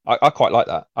I quite like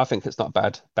that. I think it's not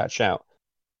a bad shout.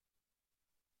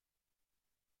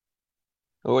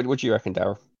 What do you reckon,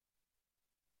 Daryl?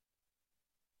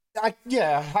 I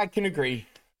can agree.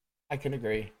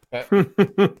 But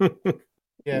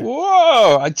yeah.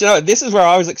 Whoa! This is where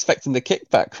I was expecting the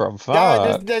kickback from.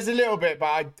 No, there's a little bit, but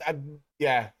I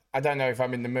don't know if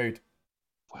I'm in the mood.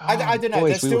 Wow, I don't know.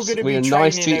 Boys, They're still going to be we were training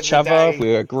nice to each every other. day.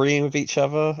 We were agreeing with each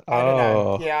other. I don't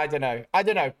know. Yeah, I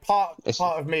don't know. Part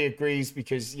of me agrees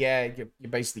because you're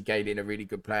basically gaining a really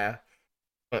good player.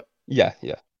 But yeah.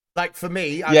 Like for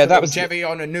me, that put was Longevity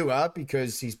on Anua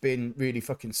because he's been really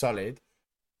fucking solid.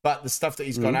 But the stuff that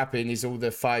he's gone up in is all the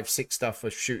 5-6 stuff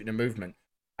for shooting and movement.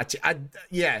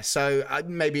 So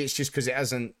maybe it's just because it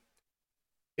hasn't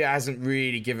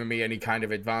really given me any kind of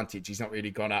advantage. He's not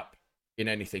really gone up in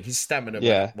anything. His stamina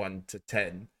went up 1 to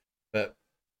 10, but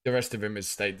the rest of him has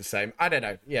stayed the same. I don't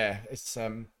know. Yeah, it's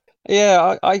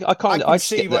Yeah, I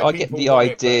get the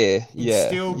idea. You'd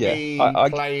still be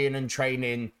playing and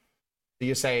training. So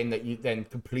you're saying that you then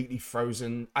completely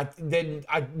frozen.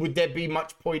 Would there be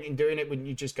much point in doing it? Wouldn't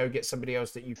you just go get somebody else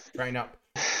that you train up?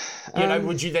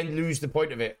 Would you then lose the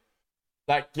point of it?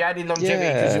 Like you added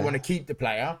longevity because you want to keep the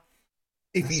player.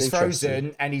 If he's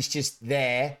frozen and he's just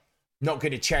there, not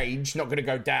going to change, not going to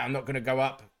go down, not going to go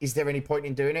up, is there any point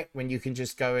in doing it when you can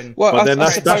just go and? Well, but then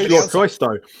that's your choice,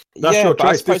 though. That's your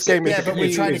choice. This game is but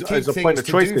we're trying to keep a point things of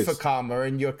to choices. do for Karma,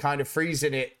 and you're kind of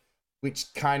freezing it,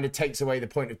 which kind of takes away the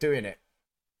point of doing it.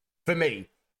 For me,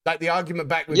 like the argument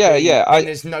back would be,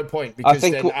 there's no point because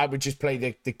then I would just play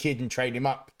the kid and train him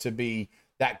up to be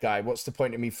that guy. What's the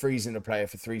point of me freezing a player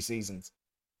for 3 seasons?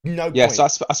 No point. Yes, I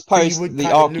suppose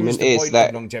the argument is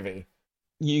that longevity.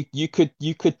 You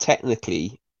could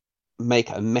technically make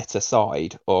a meta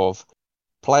side of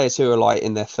players who are like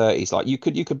in their 30s. Like you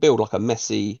could build like a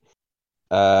Messi,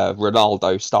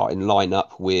 Ronaldo starting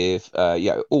lineup with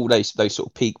all those sort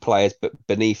of peak players, but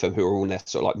beneath them who are all in their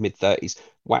sort of like mid 30s.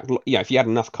 Whack, if you had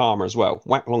enough karma as well,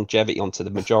 whack longevity onto the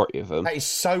majority of them. That is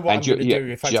so what I'm going to do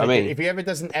if if he ever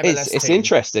does an MLS it's team,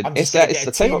 interesting. I'm just it's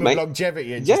the team table, of mate.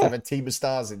 Longevity and just have a team of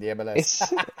stars in the MLS.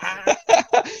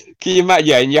 Can you imagine?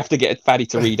 Yeah, and you have to get Faddy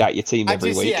to read out your team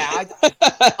every week. Yeah,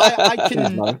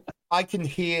 I can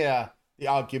hear the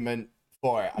argument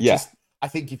for it. I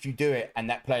think if you do it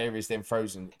and that player is then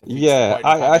frozen.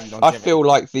 I feel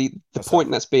like the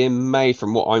point that's being made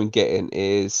from what I'm getting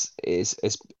is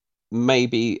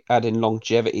maybe adding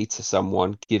longevity to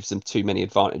someone gives them too many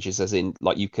advantages, as in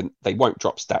like they won't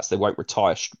drop stats, they won't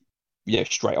retire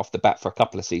straight off the bat for a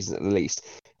couple of seasons at least,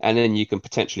 and then you can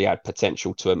potentially add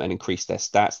potential to them and increase their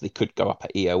stats. They could go up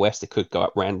at EOS, they could go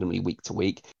up randomly week to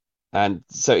week, and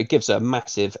so it gives a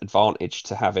massive advantage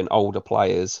to having older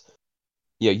players.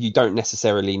 You don't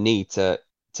necessarily need to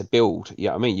build. You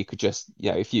know what I mean? You could just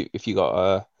if you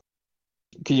got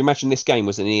Could you imagine this game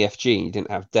was an EFG and you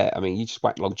didn't have debt? I mean, you just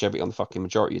whack longevity on the fucking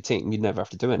majority of your team. You'd never have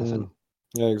to do anything.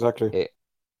 Yeah, exactly.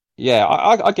 Yeah,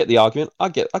 I get the argument. I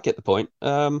get the point.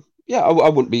 Yeah, I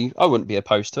wouldn't be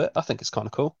opposed to it. I think it's kind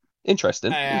of cool.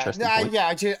 Interesting point.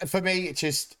 Yeah, for me, it's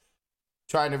just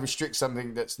trying to restrict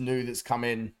something that's new, that's come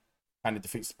in, kind of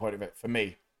defeats the point of it for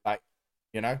me. Like,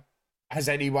 has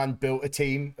anyone built a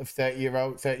team of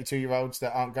 32-year-olds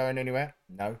that aren't going anywhere?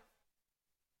 No.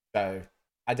 So,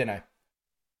 I don't know.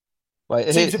 Wait,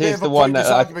 it seems a bit of a one pointless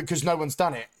argument because no one's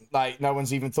done it. Like, no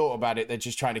one's even thought about it. They're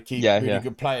just trying to keep really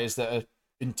good players that are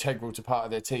integral to part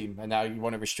of their team, and now you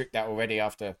want to restrict that already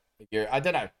after a year. I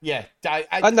don't know. Yeah,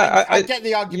 I get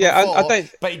the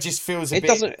argument, but it just feels a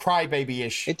bit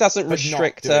crybaby-ish. It doesn't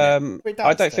restrict.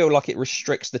 I don't feel like it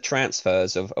restricts the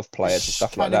transfers of players and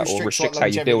stuff like that, or restricts how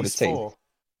you build a team.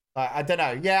 I don't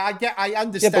know. Yeah, I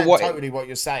understand totally what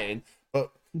you're saying,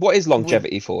 but what is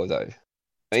longevity for though?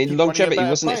 I mean, longevity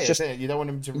wasn't it just you don't want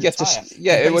him to retire?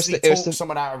 It was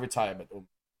someone out of retirement.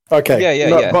 Okay.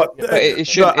 Yeah. But it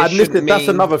shouldn't that's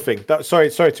another thing. Sorry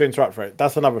to interrupt for it.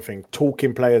 That's another thing.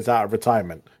 Talking players out of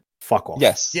retirement. Fuck off.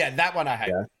 Yes. Yeah, that one I hate.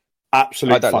 Yeah.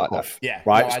 Absolute fuck off. Yeah.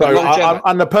 Right.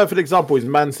 And the perfect example is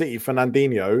Man City.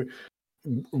 Fernandinho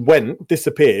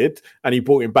disappeared, and he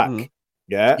brought him back.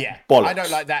 Yeah. Bollocks. I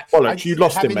don't like that. Bollocks. You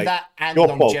lost him, mate. That and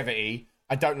longevity.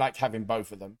 I don't like having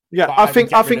both of them. Yeah, I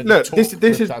think. Look,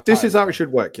 this is how it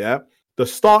should work. Yeah, the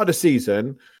start of the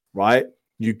season, right?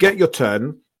 You get your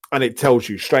turn, and it tells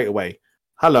you straight away,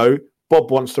 "Hello,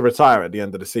 Bob wants to retire at the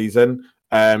end of the season.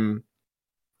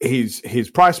 His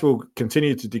price will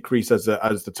continue to decrease as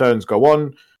the turns go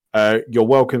on. You're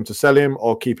welcome to sell him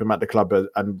or keep him at the club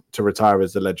and to retire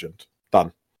as a legend.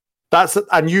 Done.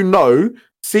 And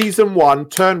season 1,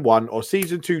 turn 1, or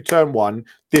season 2, turn 1,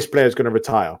 this player is going to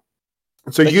retire."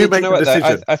 So you make the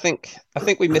decision. I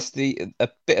think we missed a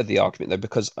bit of the argument though,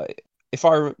 because I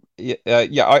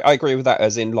agree with that.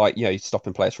 As in, like,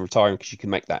 stopping players from retiring because you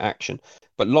can make that action.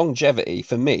 But longevity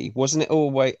for me wasn't it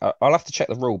always? I'll have to check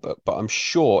the rule book, but I'm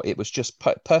sure it was just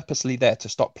purposely there to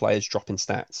stop players dropping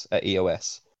stats at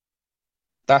EOS.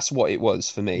 That's what it was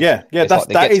for me. Yeah,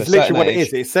 that is literally what it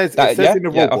is. It says in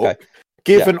the rule book,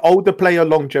 give an older player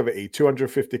longevity,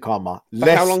 250 karma,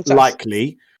 less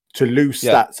likely to lose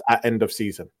stats at end of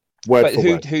season. But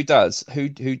who does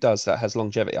that has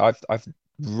longevity? I've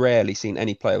rarely seen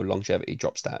any player with longevity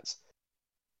drop stats.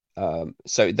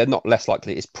 So they're not less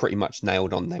likely. It's pretty much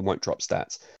nailed on. They won't drop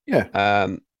stats. Yeah.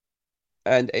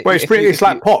 It's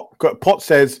like Pot. Pot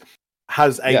says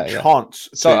has a chance.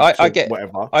 So I get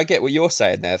whatever. I get what you're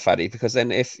saying there, Faddy. Because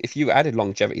then if you added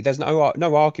longevity, there's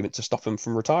no argument to stop them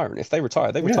from retiring. If they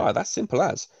retire, they retire. That's simple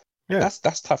as. Yeah.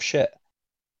 That's tough shit.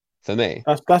 For me,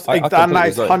 that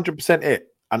is 100% it.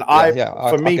 And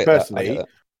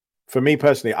for me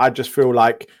personally, I just feel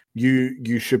like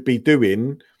you should be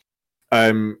doing,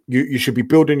 you should be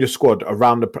building your squad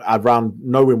around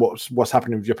knowing what's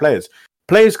happening with your players.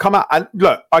 Players come out and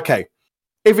look. Okay,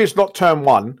 if it's not turn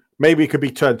 1, maybe it could be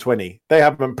turn 20. They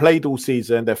haven't played all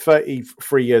season. They're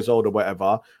 33 years old or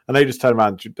whatever, and they just turn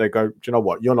around. They go, "Do you know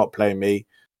what? You're not playing me.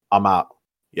 I'm out.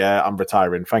 Yeah, I'm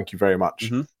retiring. Thank you very much."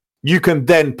 Mm-hmm. You can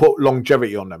then put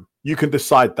longevity on them. You can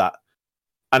decide that.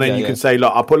 And then you can say,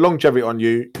 look, I'll put longevity on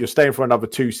you. You're staying for another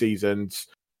 2 seasons.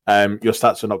 Your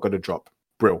stats are not going to drop.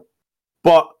 Brill.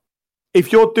 But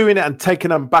if you're doing it and taking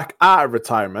them back out of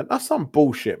retirement, that's some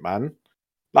bullshit, man.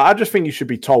 Like, I just think you should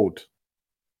be told.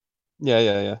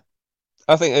 Yeah.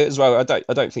 I think as well, I don't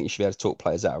think you should be able to talk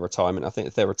players out of retirement. I think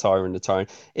if they're retiring,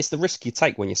 it's the risk you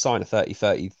take when you sign a 30,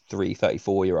 33,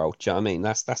 34-year-old. Do you know what I mean?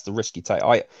 That's the risk you take.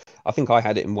 I think I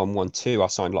had it in 1-1-2. I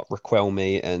signed like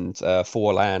Riquelme and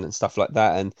Forlan and stuff like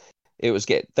that, and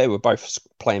they were both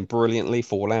playing brilliantly.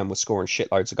 Forlan was scoring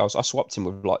shitloads of goals. I swapped him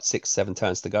with like 6-7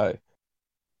 turns to go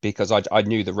because I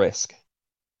knew the risk.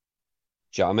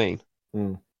 Do you know what I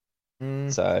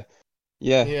mean? So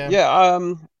yeah.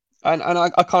 And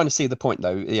I kind of see the point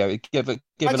though. Give an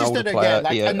older player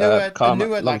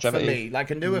longevity.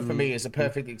 A newer for me is a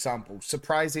perfect example.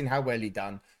 Surprising how well he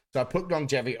done. So I put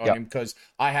longevity on him because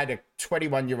I had a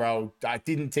 21-year-old I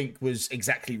didn't think was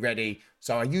exactly ready.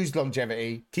 So I used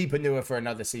longevity, keep a newer for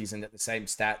another season at the same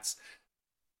stats.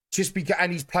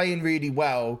 And he's playing really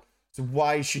well. So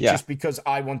why should just because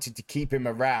I wanted to keep him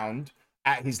around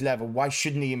at his level, why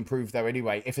shouldn't he improve though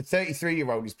anyway? If a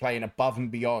 33-year-old is playing above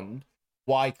and beyond,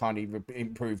 why can't he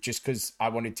improve just because I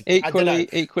wanted to? Equally.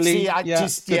 See,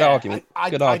 good argument.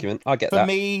 Good argument. I get that. For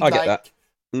me, I get that.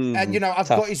 And I've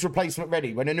got his replacement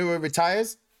ready. When Anua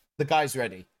retires, the guy's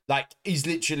ready. Like, he's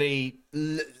literally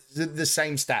the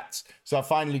same stats. So I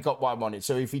finally got what I wanted.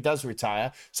 So if he does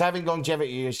retire, so having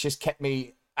longevity has just kept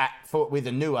me with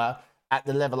Anua at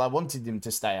the level I wanted him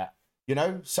to stay at. You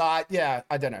know, so I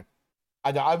don't know.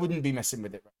 I wouldn't be messing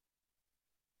with it.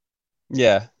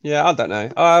 Yeah, I don't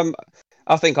know.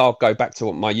 I think I'll go back to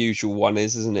what my usual one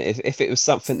is, isn't it? If it was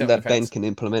something Still that Ben defense. can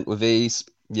implement with ease,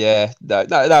 yeah. No,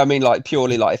 I mean like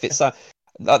purely like if it's like,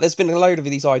 there's been a load of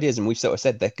these ideas and we've sort of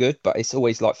said they're good, but it's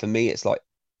always like for me, it's like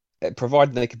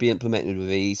provided they could be implemented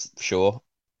with ease, sure.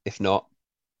 If not,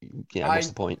 what's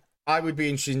the point? I would be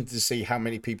interested to see how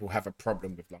many people have a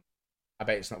problem with long. I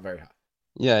bet it's not very high.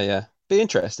 Yeah. Be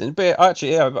interesting. But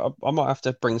actually, I might have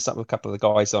to bring this up with a couple of the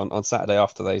guys on Saturday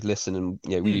after they listen, and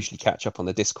we usually catch up on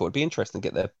the Discord. It'd be interesting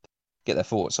to get their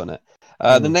thoughts on it.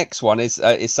 The next one is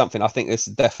something I think this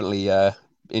is definitely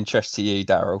interest to you,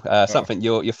 Daryl. Something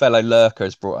your fellow lurker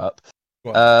has brought up.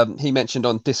 He mentioned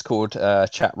on Discord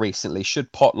chat recently,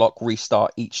 should Potluck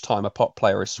restart each time a pot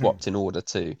player is swapped in order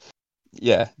to?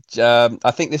 Yeah,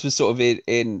 I think this was sort of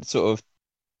in sort of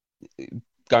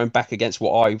going back against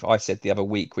what I said the other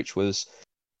week, which was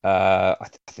I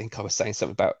think I was saying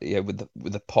something about with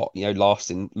the pot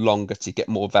lasting longer to get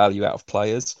more value out of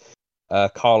players.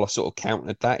 Carlos sort of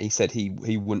countered that. He said he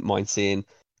wouldn't mind seeing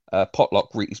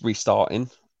Potluck restarting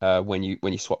when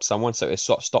you swap someone, so it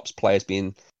stops players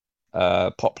being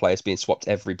pot players being swapped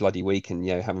every bloody week, and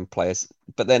having players.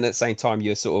 But then at the same time,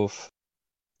 you're sort of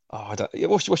I don't.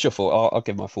 What's your thought? I'll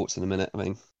give my thoughts in a minute. I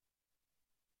mean,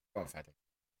 Go on, Faddy.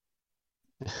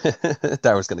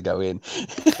 Daryl's going to go in.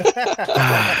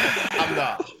 I'm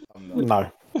not.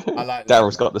 No. I like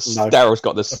Daryl's got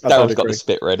the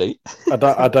spit ready. I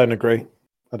don't agree.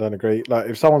 Like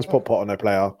if someone's put pot on their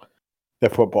player,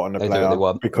 they've put pot on their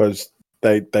player because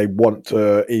they want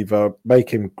to either make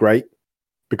him great,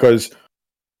 because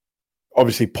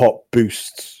obviously pot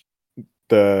boosts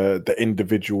the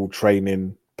individual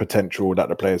training potential that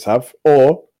the players have,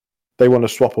 or they want to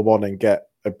swap them on and get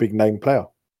a big name player.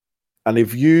 And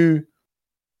if you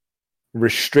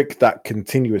restrict that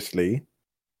continuously,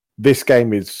 this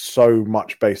game is so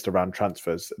much based around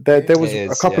transfers. There was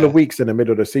a couple of weeks in the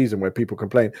middle of the season where people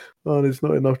complained, "Oh, there's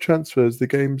not enough transfers. The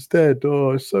game's dead.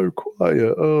 Oh, it's so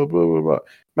quiet. Oh, blah, blah, blah."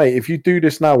 Mate, if you do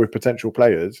this now with potential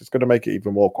players, it's going to make it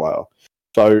even more quieter.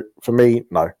 So for me,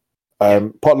 no.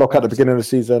 Potluck at the beginning of the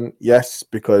season, yes,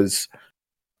 because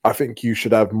I think you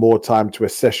should have more time to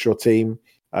assess your team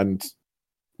and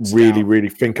really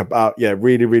think about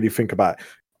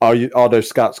are those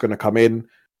scouts going to come in?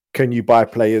 Can you buy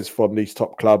players from these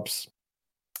top clubs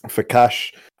for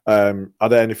cash? Are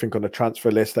there anything on the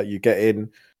transfer list that you get in?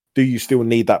 Do you still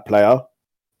need that player?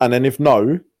 And then if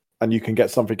no, and you can get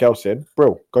something else in,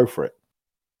 bro, go for it.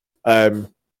 I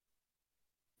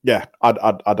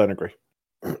don't agree.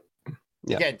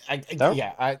 Yeah.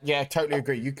 I totally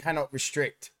agree. You cannot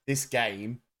restrict this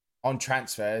game on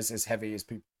transfers as heavy as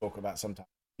people talk about sometimes.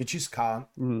 You just can't.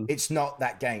 It's not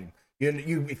that game.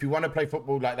 You if you want to play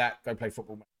football like that, go play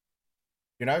football.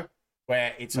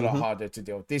 Where it's a lot harder to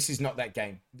deal. This is not that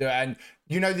game. And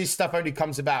this stuff only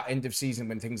comes about end of season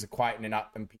when things are quietening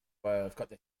up and people have got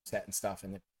their set and stuff,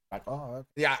 and they're like, oh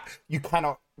yeah, you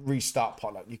cannot restart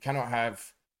Potluck. You cannot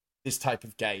have this type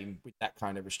of game with that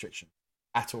kind of restriction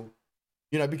at all.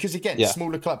 Because again,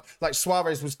 smaller club like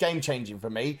Suarez was game changing for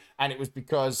me, and it was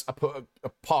because I put a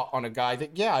pot on a guy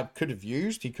that I could have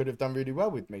used. He could have done really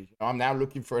well with me. I'm now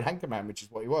looking for an anchor man, which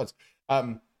is what he was.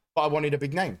 But I wanted a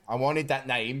big name. I wanted that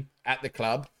name at the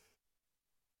club.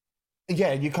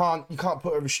 Yeah, you can't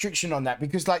put a restriction on that,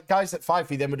 because like guys at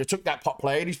Fifey then would have took that pot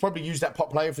player and he's probably used that pot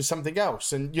player for something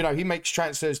else. And he makes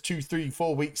transfers 2, 3,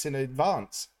 4 weeks in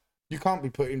advance. You can't be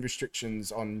putting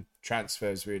restrictions on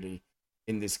transfers really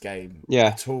in this game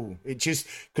at all. It just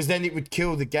because then it would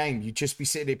kill the game. You'd just be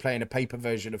sitting there playing a paper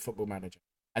version of Football Manager,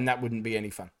 and that wouldn't be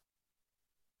any fun.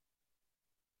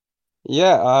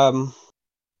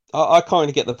 I kind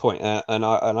of get the point, and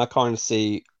I kind of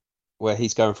see where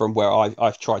he's going from, where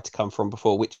I've tried to come from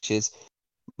before, which is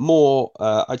more.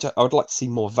 I would like to see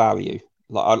more value.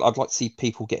 Like I'd like to see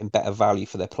people getting better value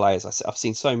for their players. I've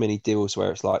seen so many deals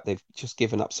where it's like they've just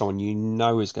given up someone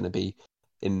is going to be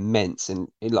immense,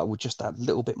 and like with just a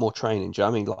little bit more training. Do you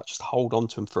know what I mean? Like just hold on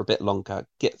to them for a bit longer,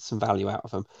 get some value out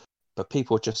of them. But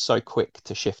people are just so quick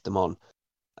to shift them on.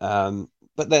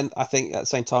 But then I think at the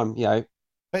same time,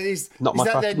 but not my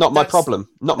problem.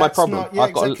 Not my problem.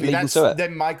 I've got to lead into it.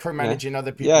 Then micromanaging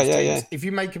other people's teams. If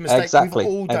you make a mistake, we've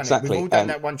all done it. We've all done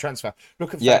that one transfer.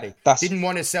 Look at Faddy. Didn't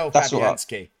want to sell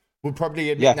Fabianski. We'll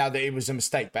probably admit now that it was a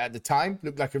mistake, but at the time,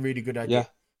 looked like a really good idea.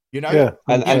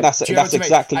 And that's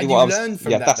exactly what I was.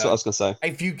 That's what I was going to say.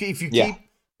 If you keep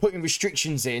putting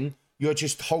restrictions in, you're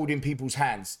just holding people's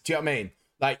hands. Do you know what I mean?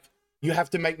 Like you have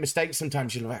to make mistakes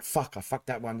sometimes. You're like, fuck, I fucked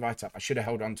that one right up. I should have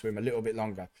held on to him a little bit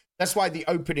longer. That's why the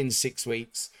opening 6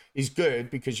 weeks is good,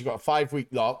 because you've got a 5-week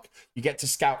lock. You get to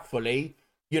scout fully.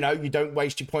 You know, you don't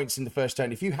waste your points in the first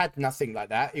turn. If you had nothing like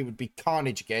that, it would be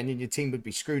carnage again, and your team would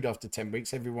be screwed after 10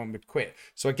 weeks. Everyone would quit.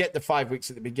 So I get the 5 weeks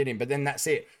at the beginning, but then that's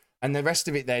it. And the rest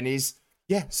of it then is,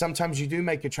 yeah, sometimes you do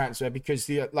make a transfer because,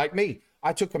 like me,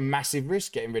 I took a massive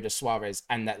risk getting rid of Suarez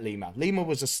and that Lima. Lima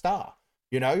was a star,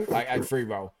 you know, like at free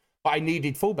roll. But I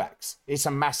needed fullbacks. It's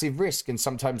a massive risk, and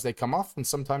sometimes they come off and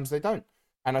sometimes they don't.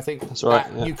 And I think that's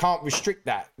right, you can't restrict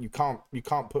that. You can't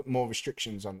put more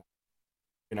restrictions on that,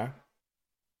 you know?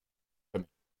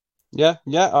 Yeah,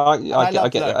 I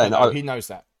get that. And he knows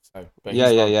that. So,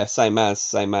 yeah. Same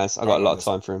as. I got a lot of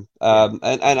time for him. And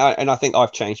I think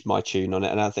I've changed my tune on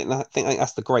it. And I think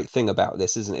that's the great thing about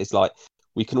this, isn't it? It's like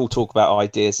we can all talk about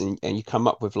ideas, and you come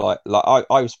up with like I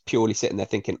was purely sitting there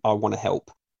thinking I want to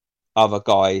help other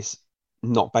guys,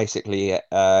 not basically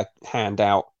hand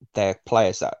out their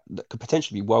players that could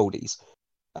potentially be worldies,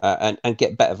 and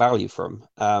get better value from.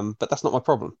 But that's not my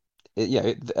problem.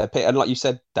 And like you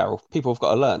said, Daryl, people have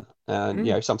got to learn, and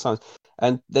you know, sometimes,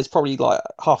 and there's probably like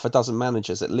half a dozen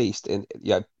managers at least in,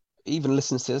 you know, even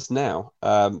listening to this now,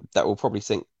 that will probably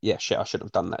think, yeah, shit, I should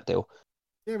have done that deal.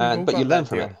 But you learn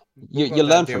from it. You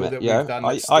learn from it. Yeah,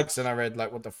 I read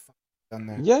like, what the fuck done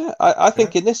there? Yeah, I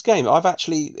think in this game,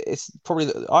 it's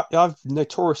probably I've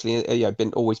notoriously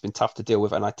always been tough to deal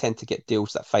with, and I tend to get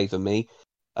deals that favour me.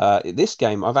 This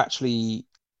game, I've actually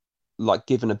like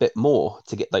given a bit more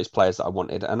to get those players that I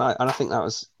wanted, and I think that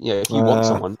was, you know, if you want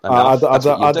someone, I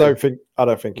don't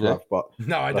think you have, but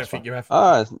no, I don't think you have.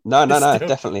 No,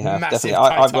 definitely have, definitely. No,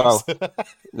 I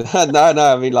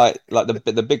mean, like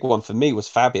the big one for me was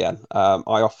Fabian. I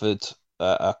offered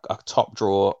a top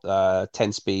draw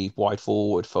 10-speed wide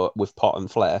forward with pot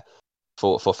and flair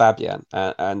for Fabian,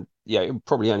 and yeah, it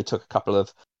probably only took a couple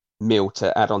of mil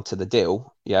to add on to the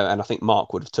deal, and I think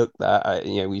Mark would have took that.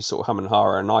 We sort of hum and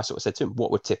hara, and I sort of said to him,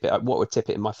 what would tip it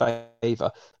in my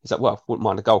favour? He's like, well, wouldn't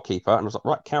mind a goalkeeper. And I was like,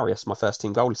 right, Karius, my first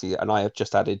team goalie, and I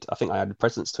think I added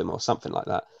presents to him or something like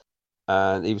that.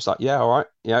 And he was like, yeah, all right,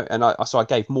 and I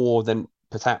gave more than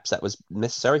perhaps that was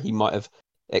necessary. He might have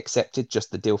accepted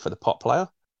just the deal for the pot player,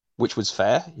 which was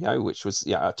fair, which was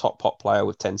a top pot player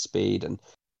with 10 speed and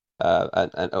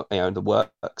the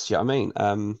works. You know what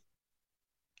I mean?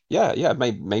 Yeah,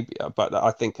 maybe, but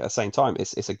I think at the same time,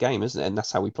 it's a game, isn't it? And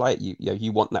that's how we play it.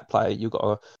 You want that player, you got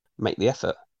to make the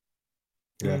effort.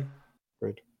 Yeah,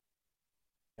 great.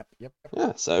 Yep.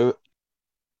 Yeah. So,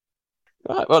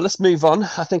 right. Well, let's move on.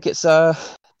 I think it's Do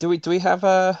we have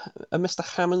a Mr.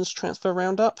 Hammond's transfer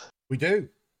roundup? We do.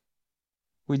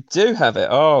 We do have it.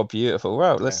 Oh, beautiful.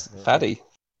 Well, Faddy,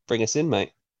 bring us in,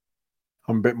 mate.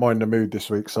 I'm a bit more in the mood this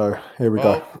week, so here we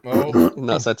go.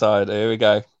 Not so tired. Here we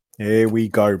go. Here we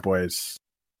go, boys.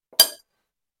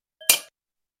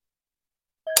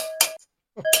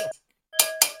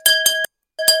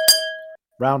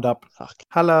 Roundup. Fuck.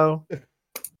 Hello.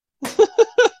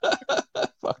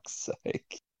 Fuck's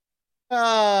sake.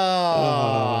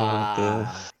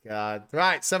 Oh, God.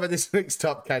 Right, some of this week's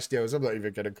top cash deals. I'm not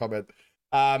even going to comment.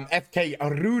 FK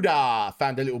Aruda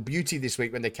found a little beauty this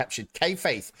week when they captured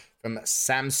K-Faith from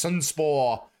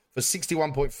Samsunspor for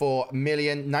 61.4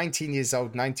 million, 19 years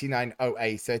old, 99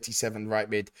 OA, 37 right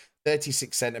mid,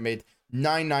 36 centre mid,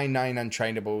 999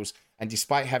 untrainables, and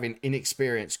despite having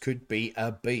inexperience, could be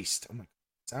a beast. Oh my God,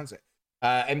 sounds it.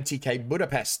 MTK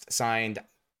Budapest signed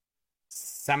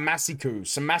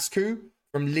Samascu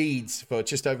from Leeds for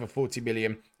just over 40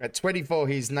 million. At 24,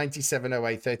 he's 97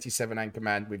 OA, 37 anchor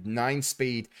man with 9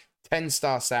 speed,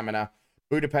 10-star stamina.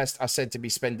 Budapest are said to be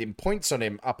spending points on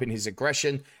him, upping his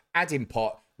aggression, adding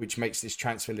pot, which makes this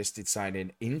transfer listed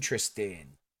signing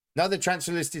interesting. Another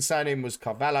transfer listed signing was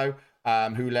Carvalho,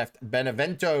 who left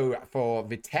Benevento for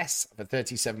Vitesse for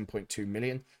 37.2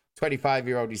 million.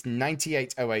 25-year-old is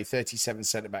 98 OA, 37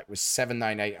 centre-back with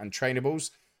 798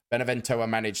 untrainables. Benevento are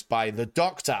managed by the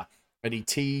Doctor, and he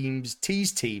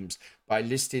teased teams by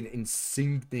listing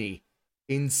Insigne.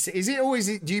 Is it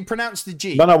always? Do you pronounce the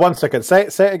G? No, 1 second. Say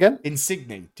it again.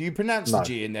 Insigne. Do you pronounce the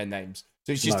G in their names?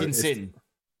 So it's just Insigne.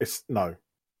 It's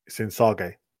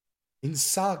Inzaghi.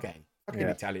 Inzaghi. Fucking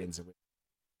Italians are weird.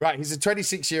 Right, he's a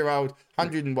 26-year-old,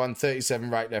 101, 37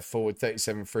 right, left forward,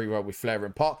 37 free roll with flair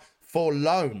and pot. For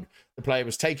loan, the player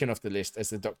was taken off the list as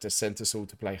the doctor sent us all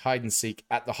to play hide and seek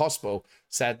at the hospital.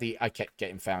 Sadly, I kept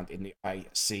getting found in the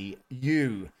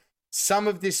ICU. Some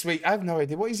of this week, I have no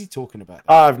idea. What is he talking about?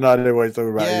 I have no idea what he's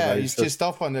talking about. Yeah, he's just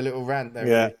off on a little rant there.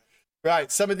 Yeah. Really.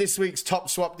 Right, some of this week's top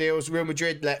swap deals. Real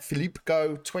Madrid let Philippe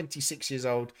go, 26 years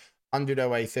old, 100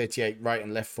 away, 38 right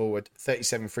and left forward,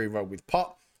 37 free roll with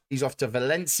pot. He's off to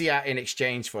Valencia in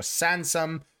exchange for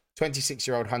Sansom,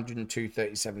 26-year-old, 102,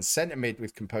 37 centre mid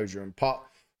with composure and pot.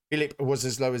 Philip was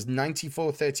as low as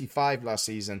 94.35 last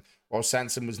season, while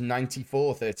Sansom was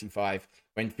 94.35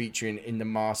 when featuring in the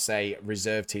Marseille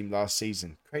reserve team last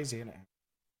season. Crazy, isn't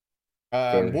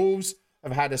it? Wolves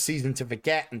have had a season to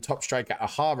forget, and top striker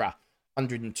Ahara,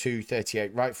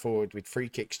 102.38 right forward with free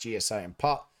kicks, GSI and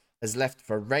pot, has left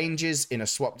for Rangers in a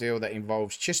swap deal that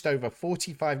involves just over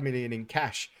 45 million in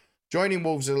cash. Joining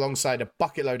Wolves alongside a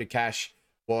bucket load of cash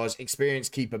was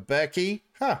experienced keeper Berkey.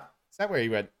 Is that where he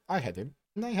went? I had him.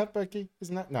 Didn't I have Berkey?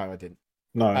 Isn't that? No, I didn't.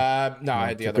 No, I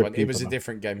had the other one. It was a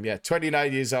different game. Yeah,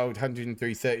 29 years old,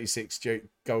 103.36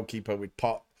 goalkeeper with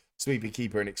pot, sweeper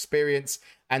keeper and experience,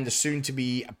 and the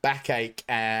soon-to-be backache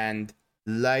and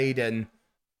Leyden.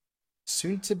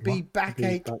 Soon-to-be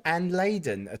backache and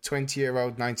Leyden, a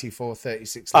 20-year-old,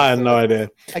 94.36. I had no idea.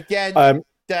 Again,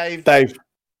 Dave,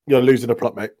 you're losing the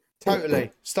plot, mate.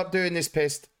 Totally. Stop doing this,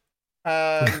 pissed.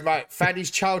 Right, Faddy's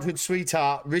childhood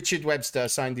sweetheart, Richard Webster,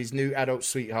 signed his new adult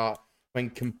sweetheart when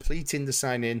completing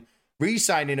the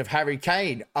re-signing of Harry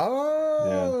Kane.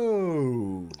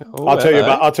 Oh, I'll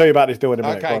tell you about this deal in a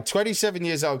minute. Okay, 27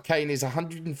 years old. Kane is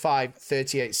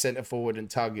 105.38 centre forward and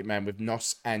target man with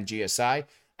NOS and GSI,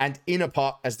 and in a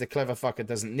pot, as the clever fucker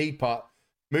doesn't need pot.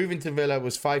 Moving to Villa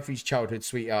was Fifey's childhood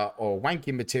sweetheart or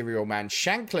wanking material man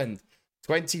Shankland,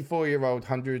 24-year-old,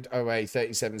 100 OA,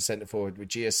 37 centre forward with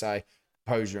GSI,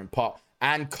 composure and pot,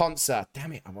 and Consa.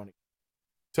 Damn it, I want it.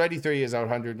 23 years old,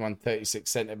 101, 36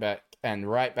 centre back and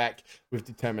right back with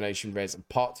determination, res and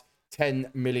pot.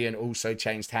 10 million also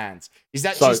changed hands. Is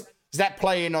that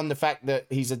playing on the fact that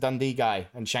he's a Dundee guy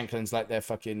and Shankland's like their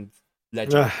fucking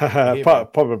legend?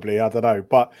 Probably, I don't know.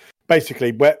 But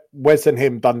basically, Wes and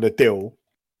him done the deal,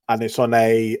 and it's on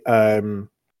a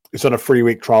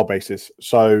 3-week trial basis.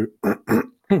 So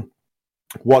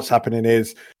what's happening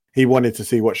is he wanted to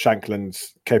see what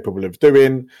Shankland's capable of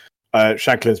doing.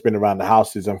 Shankland's been around the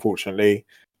houses, unfortunately,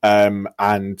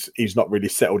 and he's not really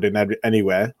settled in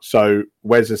anywhere. So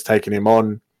Wes has taken him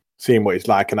on, seeing what he's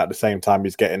like, and at the same time,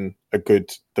 he's getting a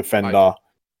good defender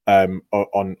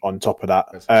on top of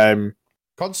that.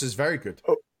 Consa's very good.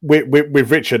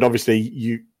 With Richard,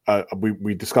 obviously,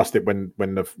 we discussed it when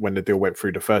the deal went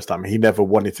through the first time. He never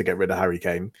wanted to get rid of Harry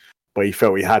Kane, but he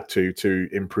felt he had to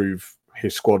improve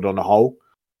his squad on the whole.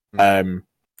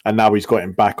 And now he's got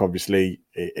him back. Obviously,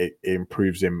 it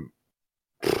improves him.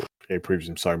 It improves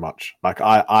him so much. Like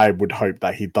I would hope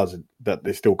that that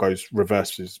it still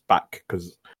reverses back,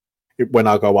 because when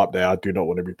I go up there, I do not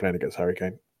want to be playing against Harry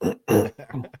Kane.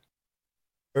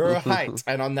 Right,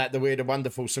 and on that, the weird and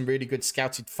wonderful, some really good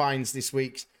scouted finds this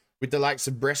week with the likes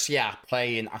of Brescia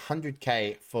playing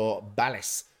 100k for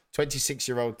Ballis,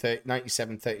 26-year-old,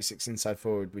 97-36 inside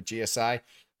forward with GSI,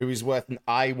 who is worth an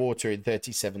eye-watering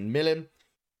 37 million.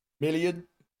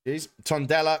 Jeez.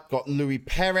 Tondela got Louis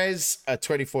Perez, a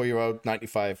 24-year-old,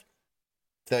 95-35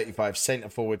 centre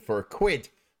forward for a quid,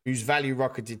 whose value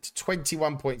rocketed to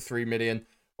 21.3 million,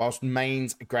 whilst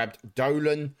Mainz grabbed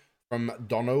Dolan from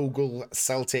Donegal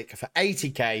Celtic for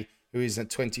 80k, who is a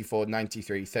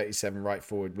 24-93, 37 right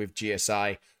forward with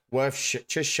GSI, worth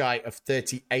just shy of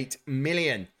 38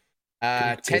 million.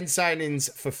 10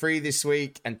 signings for free this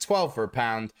week and 12 for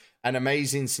 £1. And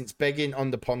amazing, since begging on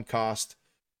the podcast,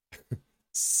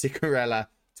 Cicarella,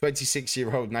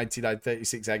 26-year-old,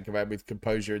 99-36 anchorman with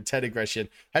composure and 10 aggression,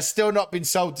 has still not been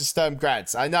sold to Sturm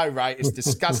Graz. I know, right? It's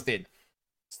disgusting.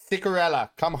 Cicarella,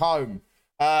 come home.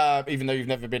 Even though you've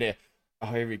never been here. Oh,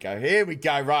 here we go.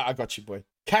 Right, I got you, boy.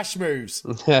 Cash moves.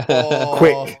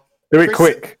 Quick. Do it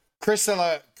quick.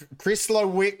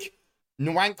 Krislowick,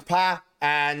 Nwankpa,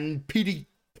 and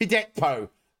Pidekpo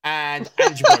and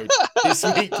Angelmo this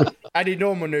week. And in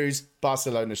normal news,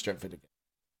 Barcelona strengthened again.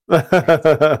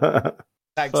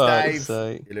 Thanks,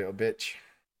 Dave. You little bitch.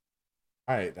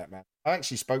 I hate that man. I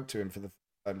actually spoke to him for the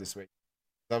first time this week.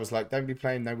 I was like, don't be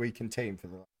playing no weekend team for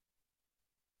the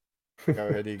go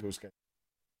ahead Eagles game.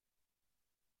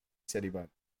 He said he won't.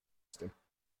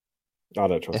 I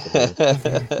don't trust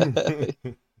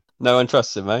him. No one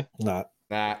trusts him, eh? Nah.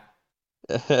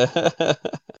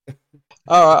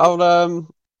 All right,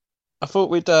 I thought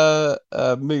we'd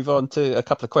move on to a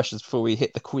couple of questions before we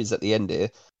hit the quiz at the end here.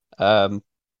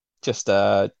 Just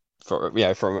from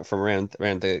around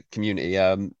the community.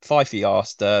 Fifey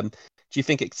asked, do you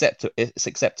think it's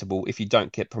acceptable if you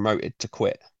don't get promoted to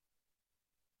quit?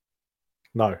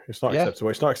 No, it's not acceptable.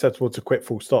 It's not acceptable to quit,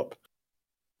 full stop.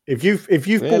 If you've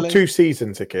bought 2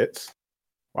 season tickets,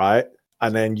 right,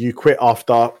 and then you quit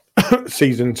after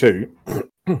season 2,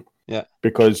 Yeah.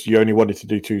 Because you only wanted to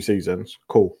do 2 seasons.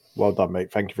 Cool. Well done,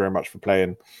 mate. Thank you very much for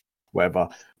playing, whatever.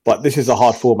 But this is a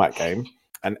hard format game,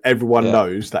 and everyone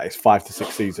knows that it's 5 to 6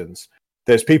 seasons.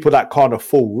 There's people that can't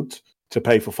afford to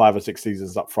pay for 5 or 6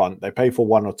 seasons up front. They pay for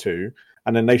 1 or 2,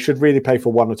 and then they should really pay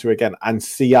for 1 or 2 again and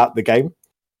see out the game.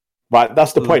 Right?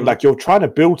 That's the point. Like, you're trying to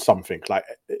build something. Like,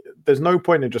 there's no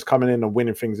point in just coming in and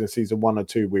winning things in season 1 or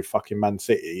 2 with fucking Man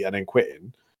City and then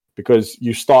quitting because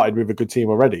you started with a good team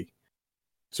already.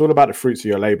 It's all about the fruits of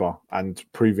your labour and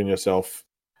proving yourself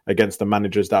against the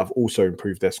managers that have also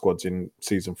improved their squads in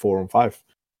season 4 and 5.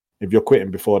 If you're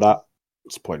quitting before that,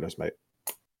 it's pointless, mate.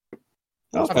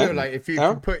 I feel like if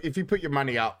you put your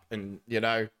money up and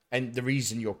and the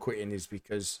reason you're quitting is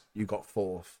because you got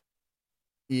 4th.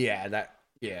 That's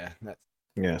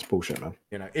it's bullshit, man.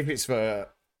 If it's for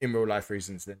in real life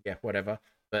reasons, then whatever.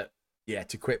 But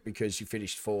to quit because you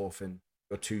finished 4th and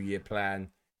your 2-year plan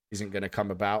isn't going to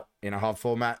come about in a hard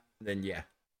format, then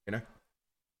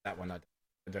that one I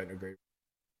don't agree.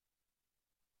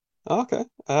 Okay.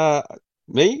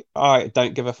 Me, I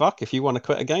don't give a fuck. If you want to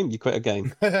quit a game, you quit a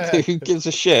game. Who gives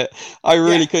a shit? I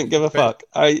really couldn't give a fuck.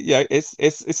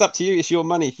 It's up to you. It's your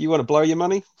money. If you want to blow your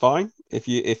money, fine. If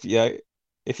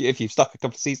you've stuck a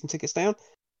couple of season tickets down,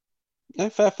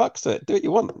 fair fucks to it. Do what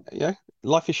you want.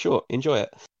 Life is short. Enjoy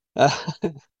it.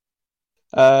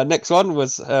 Next one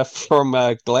was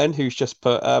from Glenn, who's just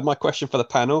put my question for the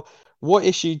panel. What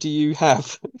issue do you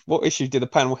have? What issue do the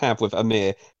panel have with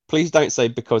Amir? Please don't say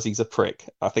because he's a prick.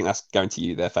 I think that's going to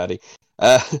you there, Faddy.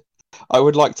 I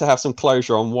would like to have some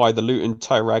closure on why the Luton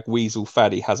Tyrag Weasel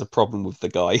Faddy has a problem with the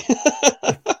guy.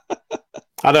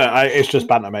 It's just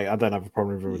banter, mate. I don't have a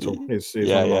problem with him at all. It's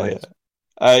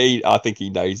I think he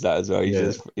knows that as well.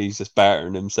 He's just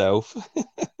battering himself.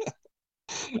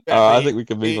 I think we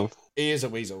can move on. He is a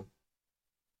weasel.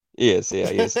 He is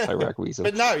Tyrag Weasel.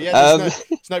 But no,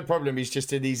 there's no problem. He's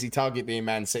just an easy target being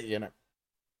Man City,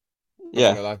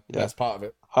 That's part of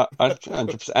it.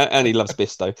 100%. And he loves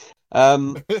Bisto.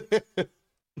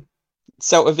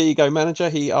 Celta Vigo manager,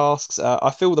 he asks, I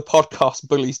feel the podcast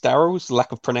bullies Daryl's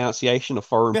lack of pronunciation of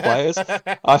foreign players.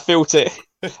 I feel to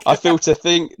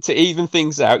even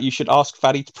things out, you should ask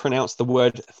Faddy to pronounce the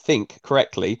word think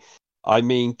correctly. I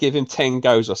mean, give him 10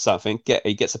 goes or something.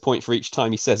 He gets a point for each time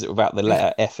he says it without the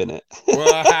letter F in it.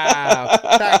 Wow.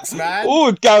 Thanks, man.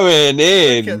 Oh, going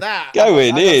in. Look at that.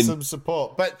 Going I in. got some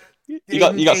support. But you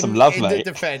got some love, mate. In the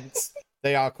defence,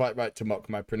 they are quite right to mock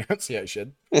my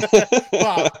pronunciation.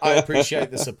 But I appreciate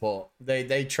the support.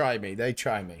 They try me.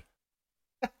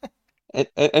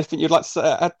 Anything you'd like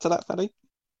to add to that, Faddy?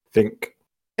 Think.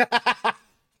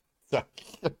 THINK.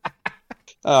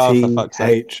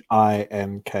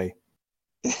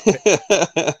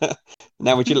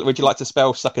 Now, would you like to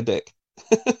spell suck a dick?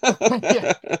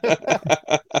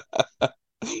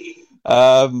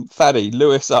 Faddy,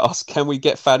 Lewis asks, can we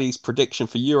get Faddy's prediction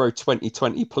for Euro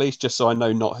 2020, please, just so I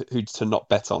know who to not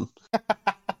bet on?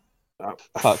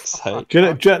 Fuck's sake.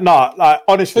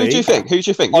 Honestly, who do you think?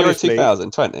 Euro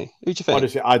 2020. Who do you think?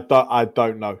 Honestly, I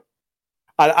don't know.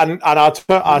 And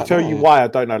I'll tell you why I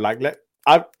don't know.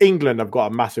 England have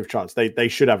got a massive chance. They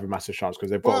should have a massive chance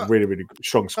because they've got a really, really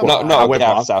strong squad.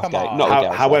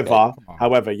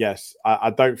 However, yes, I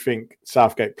don't think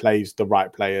Southgate plays the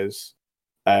right players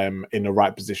in the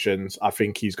right positions. I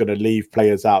think he's going to leave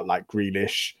players out like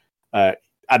Grealish. At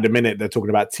the minute, they're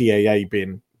talking about TAA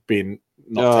being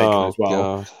not taken as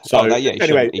well. God. So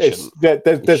anyway,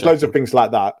 there's loads of things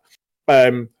like that.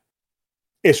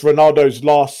 It's Ronaldo's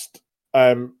last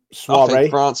soiree. I think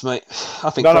France, mate.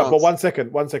 France. But one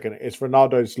second. It's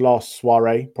Ronaldo's last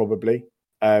soiree, probably.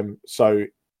 So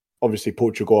obviously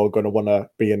Portugal are going to want to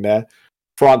be in there.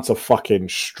 France are fucking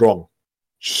strong.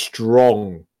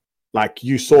 Like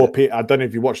you saw, I don't know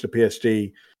if you watched the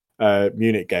PSG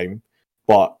Munich game,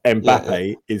 but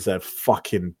Mbappe is a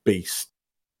fucking beast.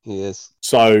 He is.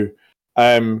 So,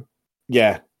 and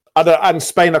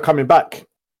Spain are coming back.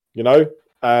 They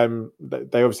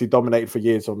obviously dominated for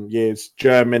years on years.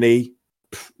 Germany,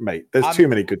 mate, there's too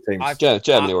many good teams.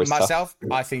 Germany always myself,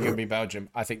 tough. I think it'll be Belgium.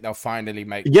 I think they'll finally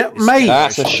make. Yeah, mate,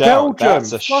 that's a shout.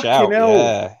 That's a shout.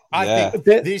 Yeah. I think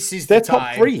this is the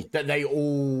time that they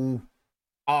all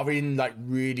are in like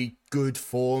really good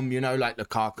form. Like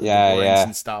Lukaku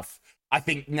and stuff. I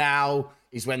think now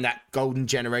is when that golden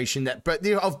generation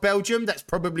of Belgium, that's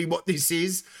probably what this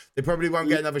is. They probably won't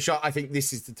get another shot. I think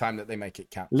this is the time that they make it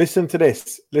count. Listen to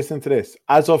this.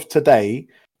 As of today,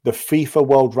 the FIFA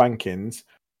World Rankings,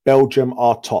 Belgium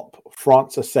are top.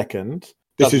 France are second.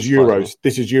 This is Euros.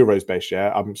 This is Euros based,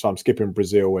 yeah? I'm skipping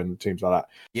Brazil and teams like that.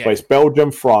 Yeah. But it's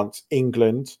Belgium, France,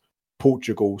 England,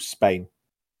 Portugal, Spain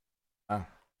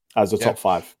as the top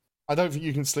 5. I don't think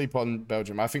you can sleep on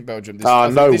Belgium. I think Belgium.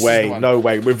 No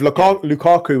way. With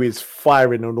Lukaku is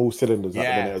firing on all cylinders at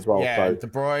the minute as well. Yeah, So. De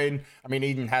Bruyne. I mean,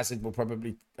 Eden Hazard will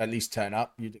probably at least turn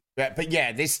up. But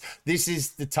yeah, this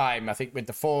is the time. I think with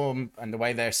the form and the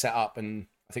way they're set up, and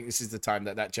I think this is the time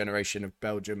that generation of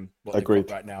Belgium, what they've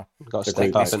got right now, got to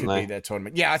step up, this could be their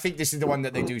tournament. Yeah, I think this is the one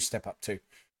that they do step up to.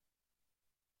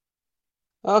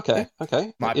 Okay.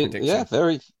 My prediction. Yeah,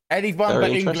 anyone very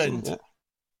but interesting, England.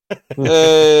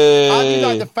 yeah. How do you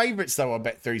like the favourites though on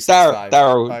Bet365?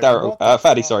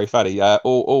 Daryl, Faddy.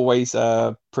 Always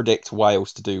predict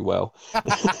Wales to do well.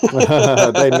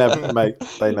 They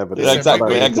never do.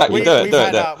 Exactly.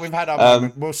 We've had our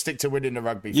moment. We'll stick to winning the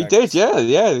rugby. You did, yeah.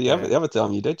 The other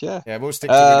time you did, yeah. Yeah, we'll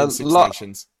stick to winning Six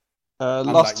Nations.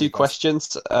 Last two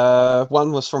questions.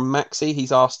 One was from Maxi.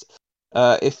 He's asked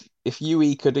if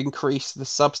UE could increase the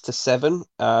subs to 7,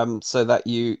 so that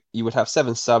you would have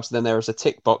 7 subs, then there is a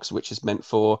tick box which is meant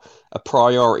for a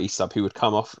priority sub who would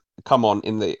come on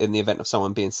in the event of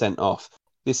someone being sent off.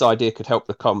 This idea could help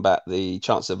to combat the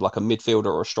chance of like a midfielder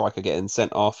or a striker getting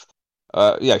sent off.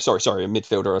 A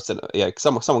midfielder or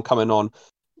someone coming on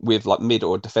with like mid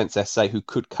or defense SA who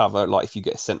could cover, like if you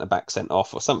get a centre back sent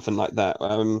off or something like that.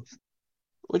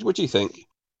 What do you think?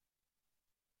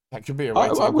 That could be a way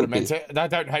to implement it. I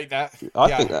don't hate that.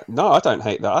 I think that. No, I don't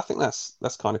hate that. I think that's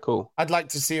kind of cool. I'd like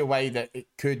to see a way that it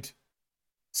could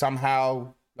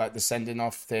somehow, like the sending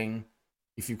off thing,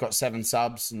 if you've got 7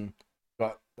 subs and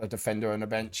got a defender on a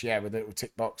bench, with a little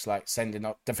tick box like sending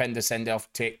off, defender send off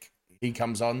tick, he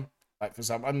comes on, like for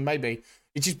some, and maybe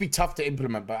it'd just be tough to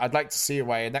implement, but I'd like to see a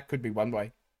way, and that could be one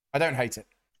way. I don't hate it.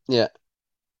 Yeah.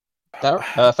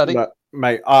 Faddy? Look,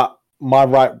 mate, my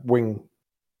right wing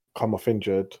come off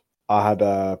injured. I had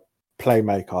a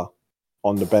playmaker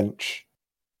on the bench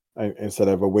instead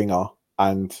of a winger,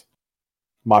 and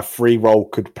my free role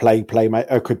could play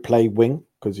wing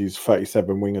because he's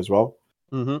 37 wing as well.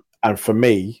 Mm-hmm. And for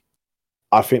me,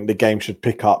 I think the game should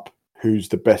pick up who's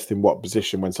the best in what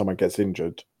position when someone gets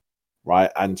injured,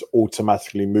 right? And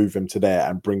automatically move him to there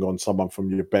and bring on someone from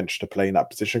your bench to play in that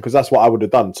position, because that's what I would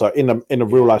have done. So in a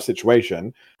real life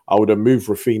situation, I would have moved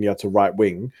Rafinha to right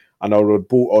wing, and I would have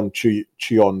brought on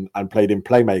Chion and played him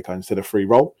playmaker instead of free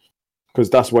role, because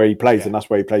that's where he plays and that's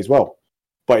where he plays well.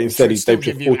 But instead, they've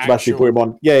just automatically put him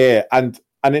on. And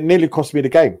it nearly cost me the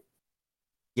game.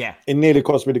 Yeah, it nearly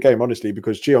cost me the game, honestly,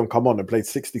 because Chion come on and played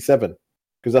 67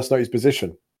 because that's not his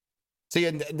position. See,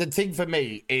 and the thing for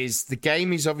me is the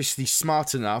game is obviously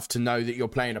smart enough to know that you're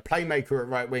playing a playmaker at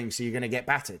right wing, so you're going to get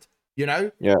battered. You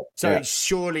know, it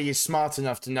surely is smart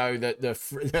enough to know that the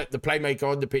playmaker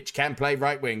on the pitch can play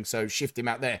right wing, so shift him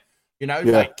out there. You know,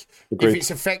 agreed. If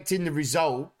it's affecting the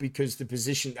result because the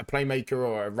position a playmaker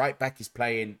or a right back is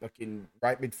playing fucking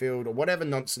right midfield or whatever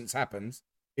nonsense happens,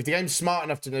 if the game's smart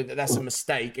enough to know that that's a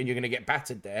mistake and you're going to get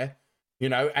battered there, you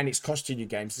know, and it's costing you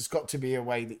games, there's got to be a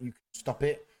way that you can stop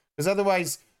it, because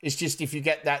otherwise it's just if you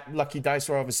get that lucky dice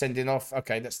roll of a sending off,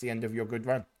 okay, that's the end of your good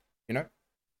run. You know.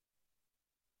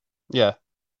 Yeah,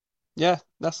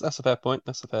 that's a fair point.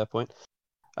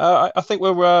 I think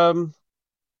we're.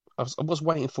 I was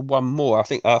waiting for one more. I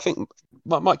think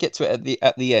might get to it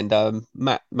at the end.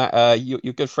 Matt,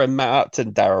 your good friend Matt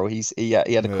Upton, Daryl. He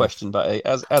had a question, but he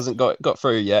hasn't got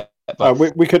through yet. But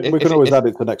we can always add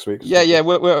it to next week.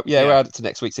 We'll add it to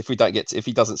next week. So if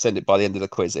he doesn't send it by the end of the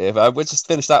quiz, we'll just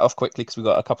finish that off quickly because we've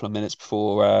got a couple of minutes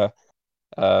before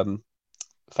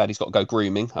Faddy's got to go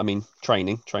grooming. I mean,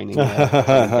 training. Girls. So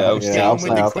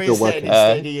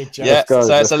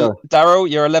Daryl,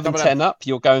 you're 11-10 up.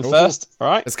 You're going first. All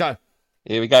right. Let's go.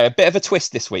 Here we go. A bit of a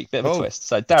twist this week. Twist.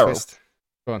 So, Daryl,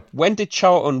 when did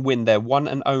Charlton win their one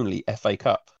and only FA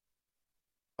Cup?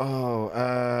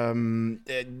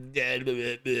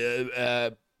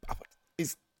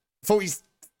 It's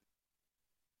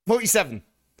 47.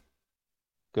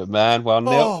 Good man.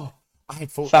 1-0. I had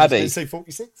 40. Faddy. I was going to say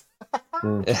 46.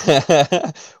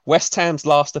 West Ham's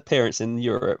last appearance in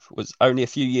Europe was only a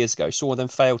few years ago, saw them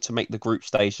fail to make the group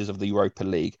stages of the Europa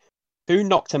League. Who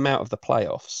knocked them out of the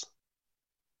playoffs?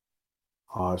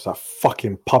 Oh, it's that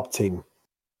fucking pub team.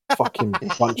 Fucking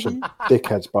bunch of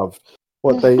dickheads, bruv.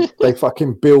 What they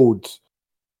fucking build.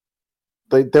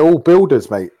 They're all builders,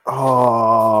 mate.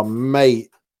 Oh, mate.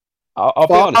 I'll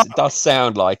be honest, it does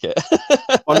sound like it.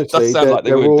 Honestly,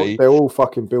 they're all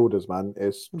fucking builders, man.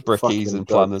 It's brickies and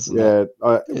plumbers.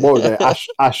 What was it?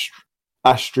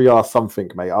 Astria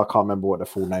something, mate. I can't remember what the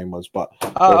full name was, but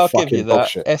I'll give you that.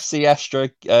 FC Astra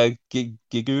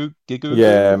Gigu.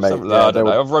 Yeah, mate. I don't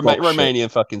know.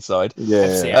 Romanian fucking side.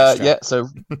 Yeah. So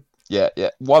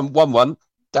 1-1.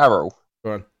 Daryl.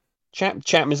 Go on.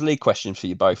 Champions League question for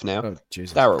you both now. Oh,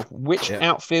 Jesus. Daryl, which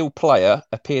outfield player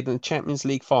appeared in the Champions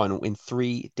League final in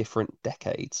 3 different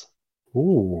decades?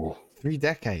 Ooh. 3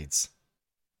 decades.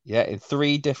 Yeah, in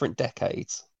 3 different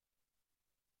decades.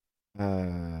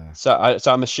 Uh, So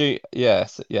I'm assuming, yeah.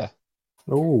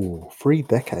 Ooh, 3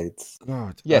 decades.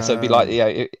 God. Yeah, so it'd be like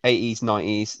 80s,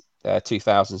 90s,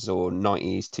 2000s, or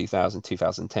 90s, 2000,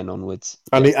 2010 onwards.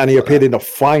 And Yeah, he appeared in the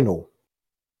final.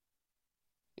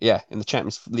 Yeah, in the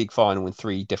Champions League final in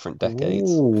 3 different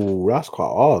decades. Ooh, that's quite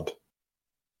hard.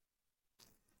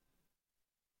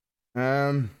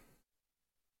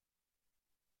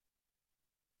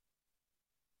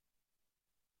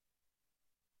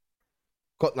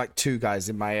 Got like 2 guys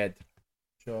in my head.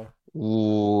 Sure.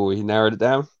 Ooh, you narrowed it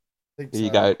down. Who Who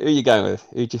you going with?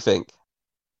 Who do you think? I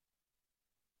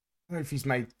don't know if he's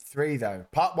made 3 though.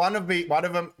 One of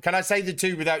them. Can I say the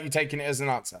 2 without you taking it as an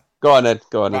answer? Go on, Ed.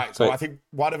 Go on. Right. So I think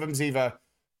one of them's either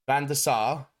Van der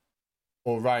Sar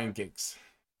or Ryan Giggs.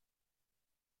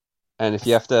 And if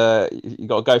you have to, you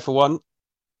got to go for one.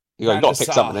 You got to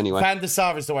pick something anyway. Van der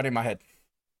Sar is the one in my head.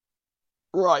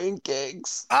 Ryan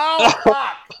Giggs. Oh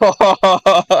fuck!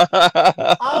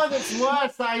 Oh, that's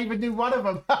worse. I even knew one of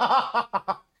them.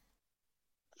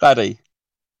 Paddy.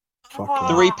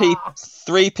 Fucking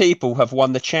 3 people have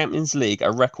won the Champions League a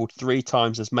record 3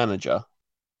 times as manager.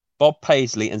 Bob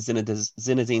Paisley and Zinedine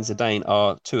Zidane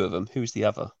are 2 of them. Who's the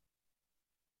other?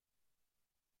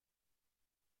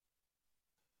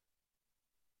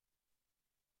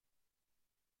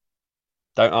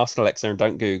 Don't ask Alexa and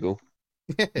don't Google.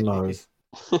 No.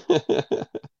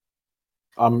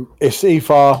 It's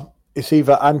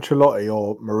either Ancelotti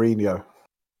or Mourinho,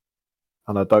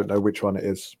 and I don't know which one it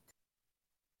is.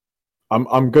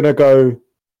 I'm gonna go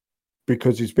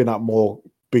because he's been at more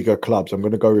bigger clubs. I'm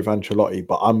gonna go with Ancelotti,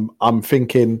 but I'm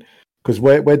thinking because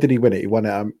where did he win it? He won it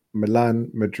at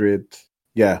Milan, Madrid.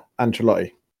 Yeah,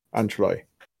 Ancelotti.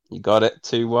 You got it.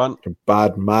 2-1. A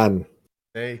bad man.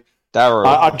 Hey. Daryl.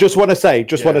 I just want to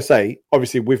say,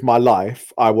 obviously, with my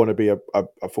life, I want to be a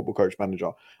football coach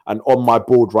manager. And on my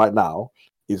board right now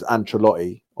is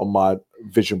Ancelotti on my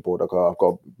vision board. I've got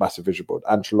a massive vision board.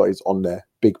 Ancelotti's on there.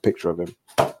 Big picture of him.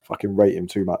 Fucking rate him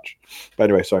too much. But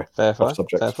anyway, sorry. Fair play.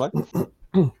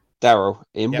 Daryl,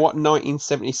 in what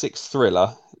 1976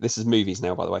 thriller, this is movies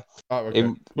now, by the way,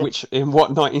 in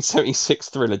what 1976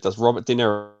 thriller does Robert De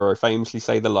Niro famously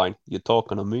say the line, "You're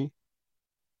talking to me"?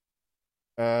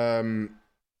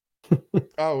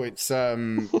 It's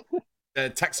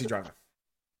Taxi Driver.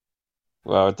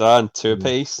 Well done. 2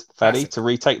 apiece. Fatty, to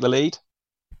retake the lead.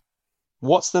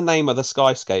 What's the name of the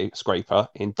skyscraper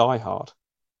in Die Hard?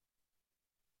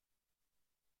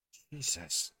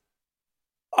 Jesus.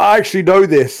 I actually know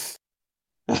this.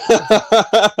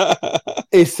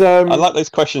 It's I like those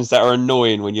questions that are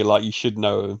annoying when you're like, you should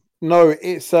know them. No,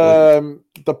 it's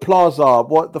the plaza.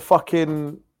 What the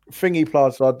fucking thingy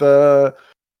plaza? The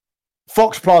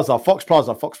Fox Plaza.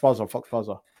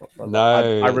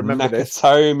 No, I remember this.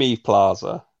 Nakatomi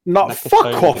Plaza. No, Nakatomi.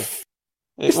 Fuck off.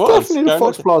 It's definitely the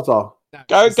Fox Plaza.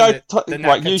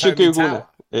 Right, use your Google. Tower.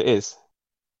 It is.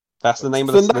 That's the name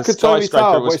of the Nakatomi skyscraper.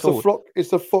 Tower. Was called. It's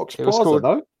the Fox Plaza,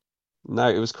 no? No,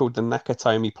 it was called the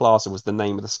Nakatomi Plaza. Was the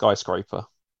name of the skyscraper.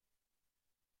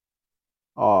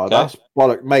 Oh, that's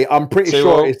bollock, mate. I'm pretty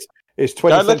sure it's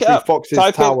 20th Century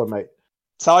Fox's tower, mate.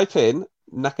 Type in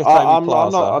Nakatomi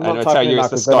Plaza, and it'll tell you it's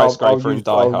the skyscraper in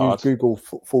Die Hard. I'll use Google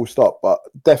full stop, but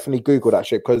definitely Google that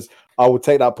shit because I would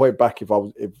take that point back if I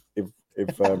was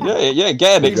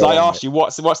again, because I asked you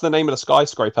what's the name of the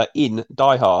skyscraper in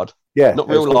Die Hard. Yeah, not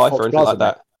real life or anything like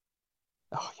that.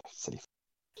 Oh, yeah, silly.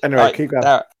 Anyway, keep going.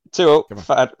 2-0,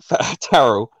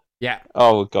 Daryl. Yeah.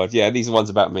 Oh god, yeah, these are ones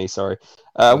about me. Sorry.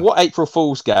 What April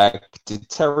Fool's gag did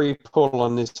Terry pull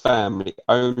on his family,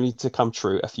 only to come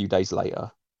true a few days later?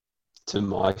 To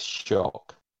my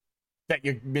shock. That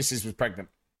your missus was pregnant.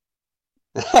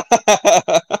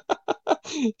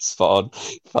 Spot on.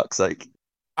 Fuck's sake.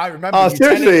 I remember you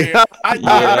telling me.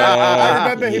 I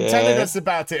remember him telling us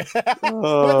about it.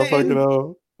 Oh, fucking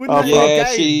hell.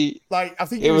 Yeah, I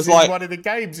think it was in one of the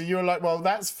games, and you were like, "Well,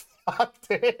 that's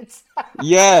fucked it."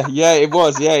 yeah, it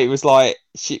was. Yeah, it was like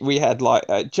we had like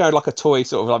like a toy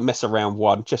sort of like mess around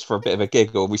one just for a bit of a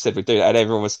giggle. We said we'd do that, and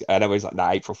everyone was like, "Nah,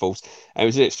 April Fools." And it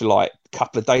was literally like a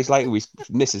couple of days later,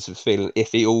 Mrs. was feeling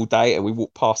iffy all day, and we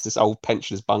walked past this old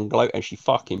pensioner's bungalow, and she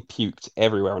fucking puked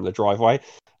everywhere on the driveway.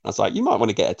 I was like, you might want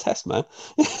to get a test, man.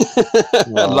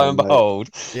 And lo and behold,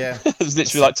 it was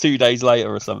literally like 2 days later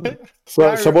or something.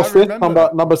 So what's this?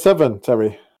 Number 7,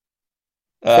 Terry?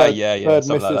 Yeah. Third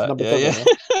Something like that. Number 7, yeah?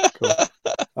 Cool.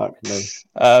 Right. me.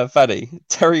 Faddy,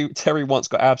 Terry once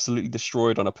got absolutely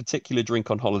destroyed on a particular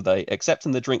drink on holiday,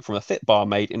 accepting the drink from a fit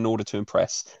barmaid in order to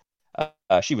impress.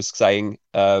 She was saying,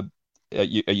 are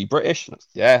you British?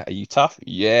 Yeah. Are you tough?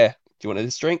 Yeah. Do you want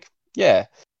this drink? Yeah.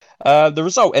 The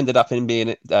result ended up in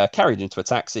being carried into a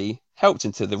taxi, helped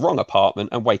into the wrong apartment,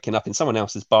 and waking up in someone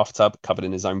else's bathtub covered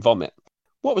in his own vomit.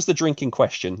 What was the drink in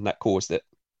question that caused it?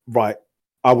 Right.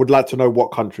 I would like to know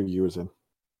what country you was in.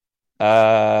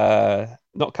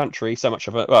 Not country so much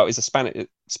of a. Well, it's a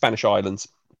Spanish islands,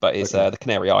 but it's Okay. the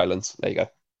Canary Islands. There you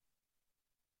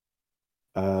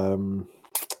go.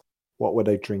 What were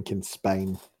they drinking in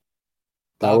Spain?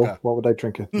 Lager. What were they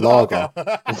drinking? Lager.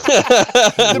 The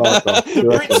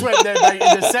You reckon? Brits went there, mate,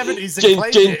 in the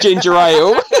 70s. Ginger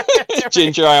ale.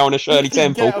 Ginger ale on a Shirley You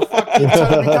can Temple. get a fucking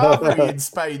Tony Carvery in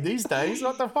Spain these days.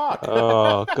 What the fuck?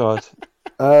 Oh God.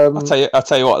 I'll tell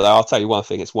you what though. I'll tell you one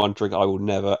thing. It's one drink I will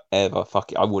never ever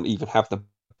fuck it. I wouldn't even have the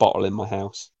bottle in my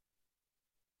house.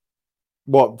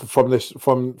 What from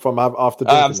after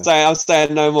drinking? I'm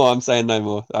saying no more. I'm saying no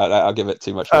more. I'll give it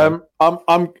too much time.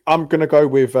 I'm gonna go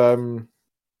with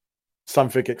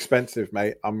something expensive,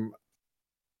 mate.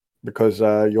 Because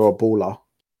you're a baller.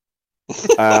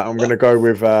 I'm gonna go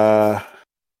with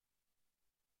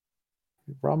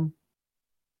rum.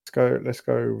 Let's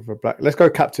go with Let's go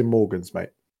Captain Morgan's, mate.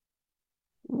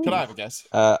 Can I have a guess?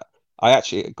 I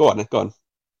actually go on.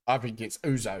 I think it's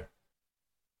Ouzo.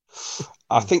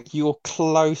 I think you're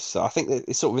closer. I think that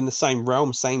it's sort of in the same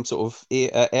realm, same sort of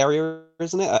area,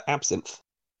 isn't it? Absinthe.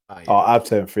 Oh,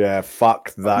 absinthe, yeah.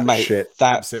 Fuck that mate, shit.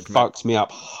 That Absinthe, fucked me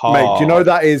up hard. Mate, do you know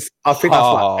that is? I think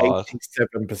Hard. that's like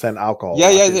 87% alcohol.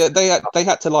 Yeah. They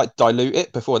had to like dilute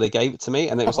it before they gave it to me,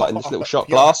 and it was like in this little shot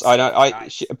glass.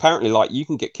 Nice. Apparently like you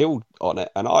can get killed on it,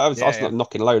 and I was not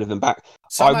knocking a load of them back.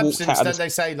 Some I walked absinthe, out. don't they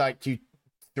say like you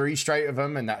 3 straight of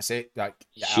them and that's it? Like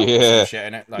Yeah. shit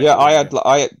in it. Like,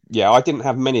 I didn't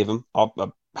have many of them.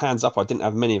 Hands up, I didn't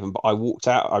have many of them, but I walked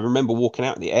out. I remember walking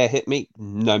out, and the air hit me.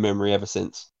 No memory ever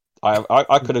since.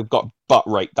 I could have got butt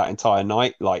raped that entire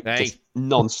night, like just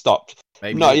non-stop.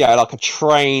 Like a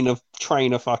train of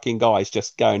fucking guys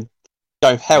just going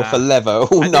hell for leather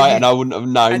all night, and I wouldn't have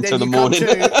known until the morning.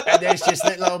 And there's just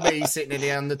little old me sitting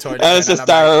in the toilet. And it's just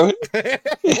Daryl.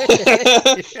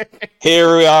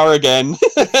 Here we are again.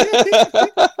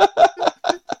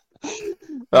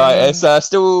 Right, it's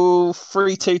still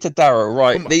 3-2 to Daryl.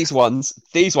 Right, these ones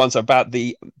are about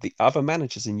the other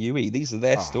managers in UE. These are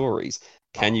their stories.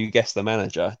 Can you guess the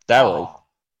manager? Daryl.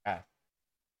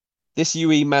 This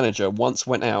UE manager once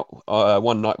went out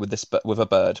one night with a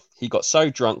bird. He got so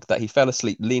drunk that he fell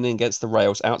asleep leaning against the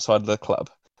rails outside of the club.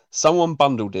 Someone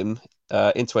bundled him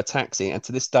into a taxi, and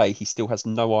to this day he still has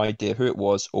no idea who it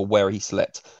was or where he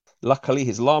slept. Luckily,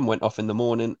 his alarm went off in the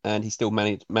morning, and he still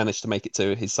managed to make it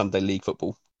to his Sunday league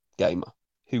football game.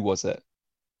 Who was it?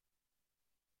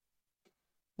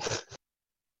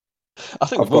 I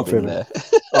think we've all been there.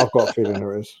 I've got a feeling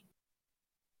there is.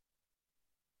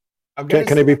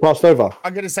 Can he be passed over?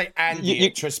 I'm going to say Andy.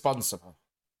 It's responsible.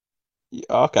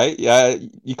 Okay, yeah,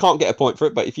 you can't get a point for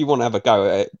it, but if you want to have a go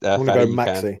at it, I'm going to go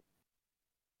Maxi.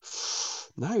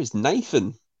 No, it's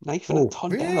Nathan. Nathan and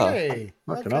Tondela. Really?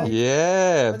 Okay.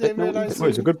 Yeah.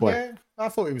 He's a good boy. Yeah, I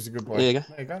thought he was a good boy. There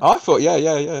you go. I thought, yeah.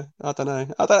 I don't know.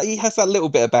 He has that little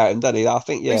bit about him, doesn't he? I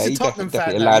think, yeah. He's a Tottenham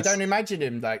fan. You don't imagine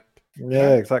him like.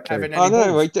 Yeah, exactly. I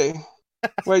know. I do.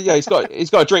 Well, yeah, he's got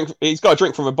a drink. He's got a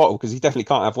drink from a bottle because he definitely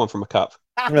can't have one from a cup.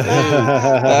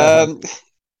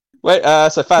 Wait.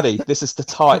 So Faddy, this is to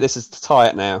tie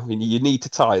it now. You need to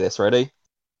tie this. Ready?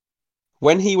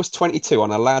 When he was 22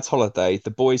 on a lad's holiday, the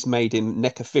boys made him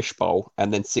neck a fishbowl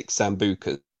and then 6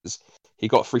 sambucas. He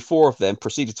got through 4 of them,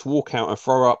 proceeded to walk out and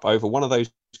throw up over one of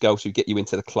those girls who get you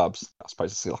into the clubs. I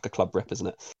suppose it's like a club rep, isn't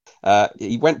it?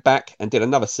 He went back and did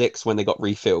another 6 when they got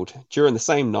refilled. During the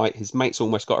same night, his mates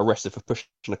almost got arrested for pushing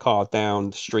a car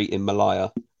down the street in Malaya.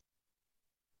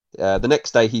 The next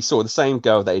day, he saw the same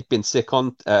girl that he'd been sick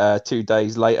on 2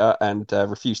 days later and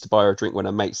refused to buy her a drink when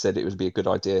her mate said it would be a good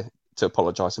idea to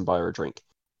apologise and buy her a drink.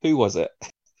 Who was it?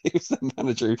 Who's the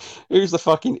manager? Who's the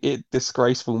fucking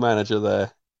disgraceful manager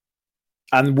there?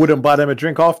 And wouldn't buy them a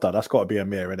drink after? That's got to be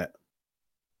Amir, innit?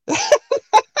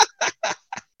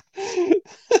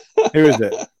 Who is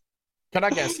it? Can I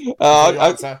guess?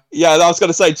 Yeah, I was going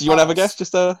to say, do you want to have a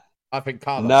guess? I think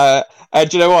Carlos. No, and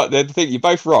do you know what? The thing, you're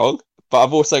both wrong, but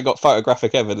I've also got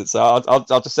photographic evidence. So I'll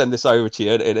just send this over to you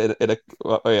have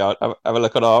a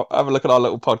look at our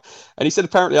little pod. And he said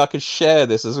apparently I could share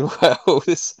this as well.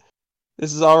 This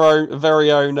is our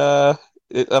very own. Have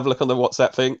a look on the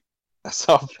WhatsApp thing. That's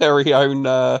our very own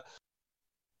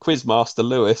Quizmaster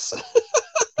Lewis.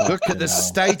 Look at the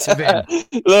state of him.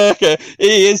 Look,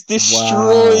 he is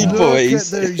destroyed, Wow.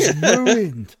 boys. Look at those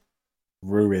ruined.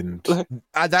 Ruined. Do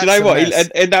you know what?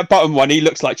 In that bottom one, he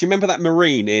looks like. Do you remember that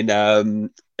Marine in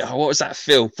what was that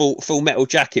film? Full Metal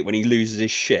Jacket when he loses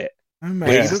his shit. Oh, When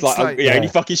mate, he's just like, and he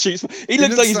fucking shoots. He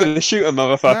looks like he's going to shoot a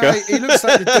motherfucker. No, he looks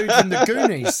like the dude from the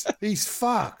Goonies. He's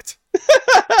fucked.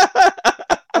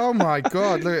 Oh my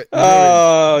god! Look.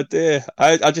 Oh dear!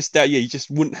 I just you just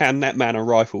wouldn't hand that man a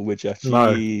rifle, would you?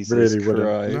 No, Jesus really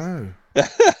wouldn't. No.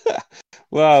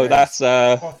 Well, Yes.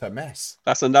 that's What a mess.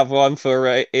 that's another one for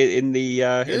in the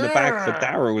bag for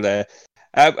Daryl there.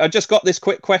 I just got this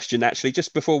quick question actually,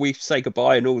 just before we say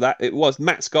goodbye and all that. It was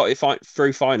Matt's got it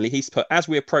through finally. He's put, as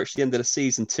we approach the end of the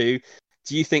season 2,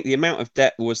 do you think the amount of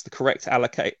debt was correctly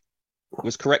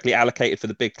allocated for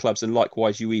the big clubs, and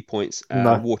likewise UE points,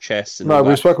 No. war chests, and No, all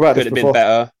we that spoke about could this have before. been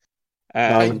better?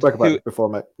 No, we And spoke about who- it before,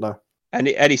 mate. No. and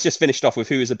he's just finished off with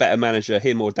who is a better manager,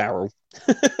 him or Daryl.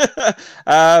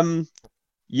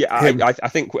 Yeah, Him. I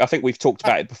think we've talked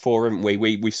about it before, haven't we?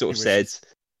 We've sort of said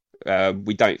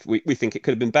we think it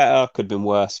could have been better, could have been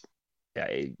worse.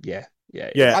 Yeah.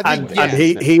 Yeah, I think- and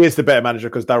he is the better manager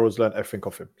because Daryl's learned everything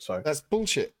off him. So, That's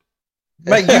bullshit.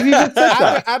 mate, you've even said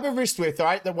that. Aberystwyth,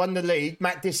 right, that won the league.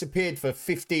 Matt disappeared for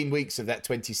 15 weeks of that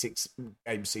 26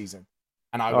 game season,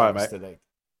 and I All right, won the mate. league.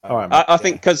 All right, mate. I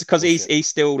think because bullshit. he's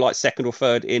still like second or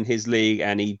third in his league,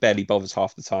 and he barely bothers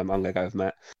half the time. I'm gonna go with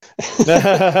Matt,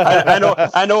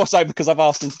 and also because I've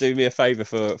asked him to do me a favour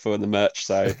for the merch.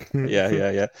 So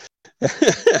yeah.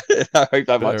 I hope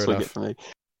that might Fair swing enough. it for me.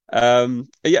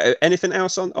 Anything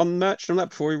else on merch on that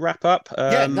before we wrap up?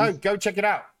 Go check it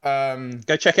out.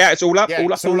 Go check it out. It's all up. Yeah, all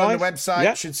up it's all on live. the website.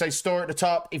 Yeah. Should say store at the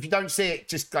top. If you don't see it,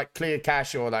 just like clear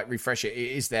cache or like refresh it.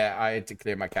 It is there. I had to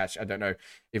clear my cache. I don't know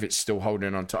if it's still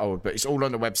holding on to old, but it's all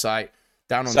on the website.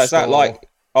 Down on So is store. that like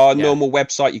our normal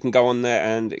website? You can go on there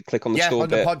and click on the store on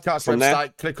the bit podcast from website, there.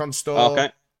 click on store. Okay.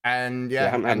 And I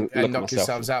haven't had a look at knock myself.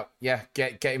 yourselves out. Yeah,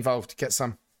 get involved, get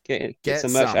some. Get Get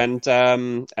some merch,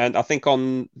 some. and I think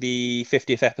on the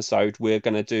 50th episode we're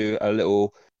going to do a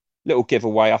little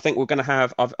giveaway. I think we're going to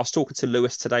have. I was talking to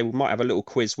Lewis today. We might have a little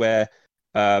quiz where,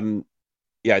 the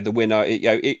winner,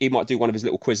 he might do one of his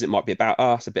little quizzes. It might be about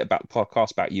us, a bit about the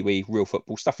podcast, about UE, real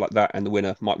football, stuff like that, and the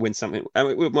winner might win something.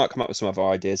 And we might come up with some other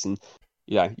ideas, and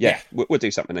we'll do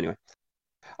something anyway.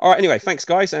 All right, anyway, thanks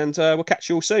guys, and we'll catch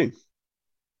you all soon.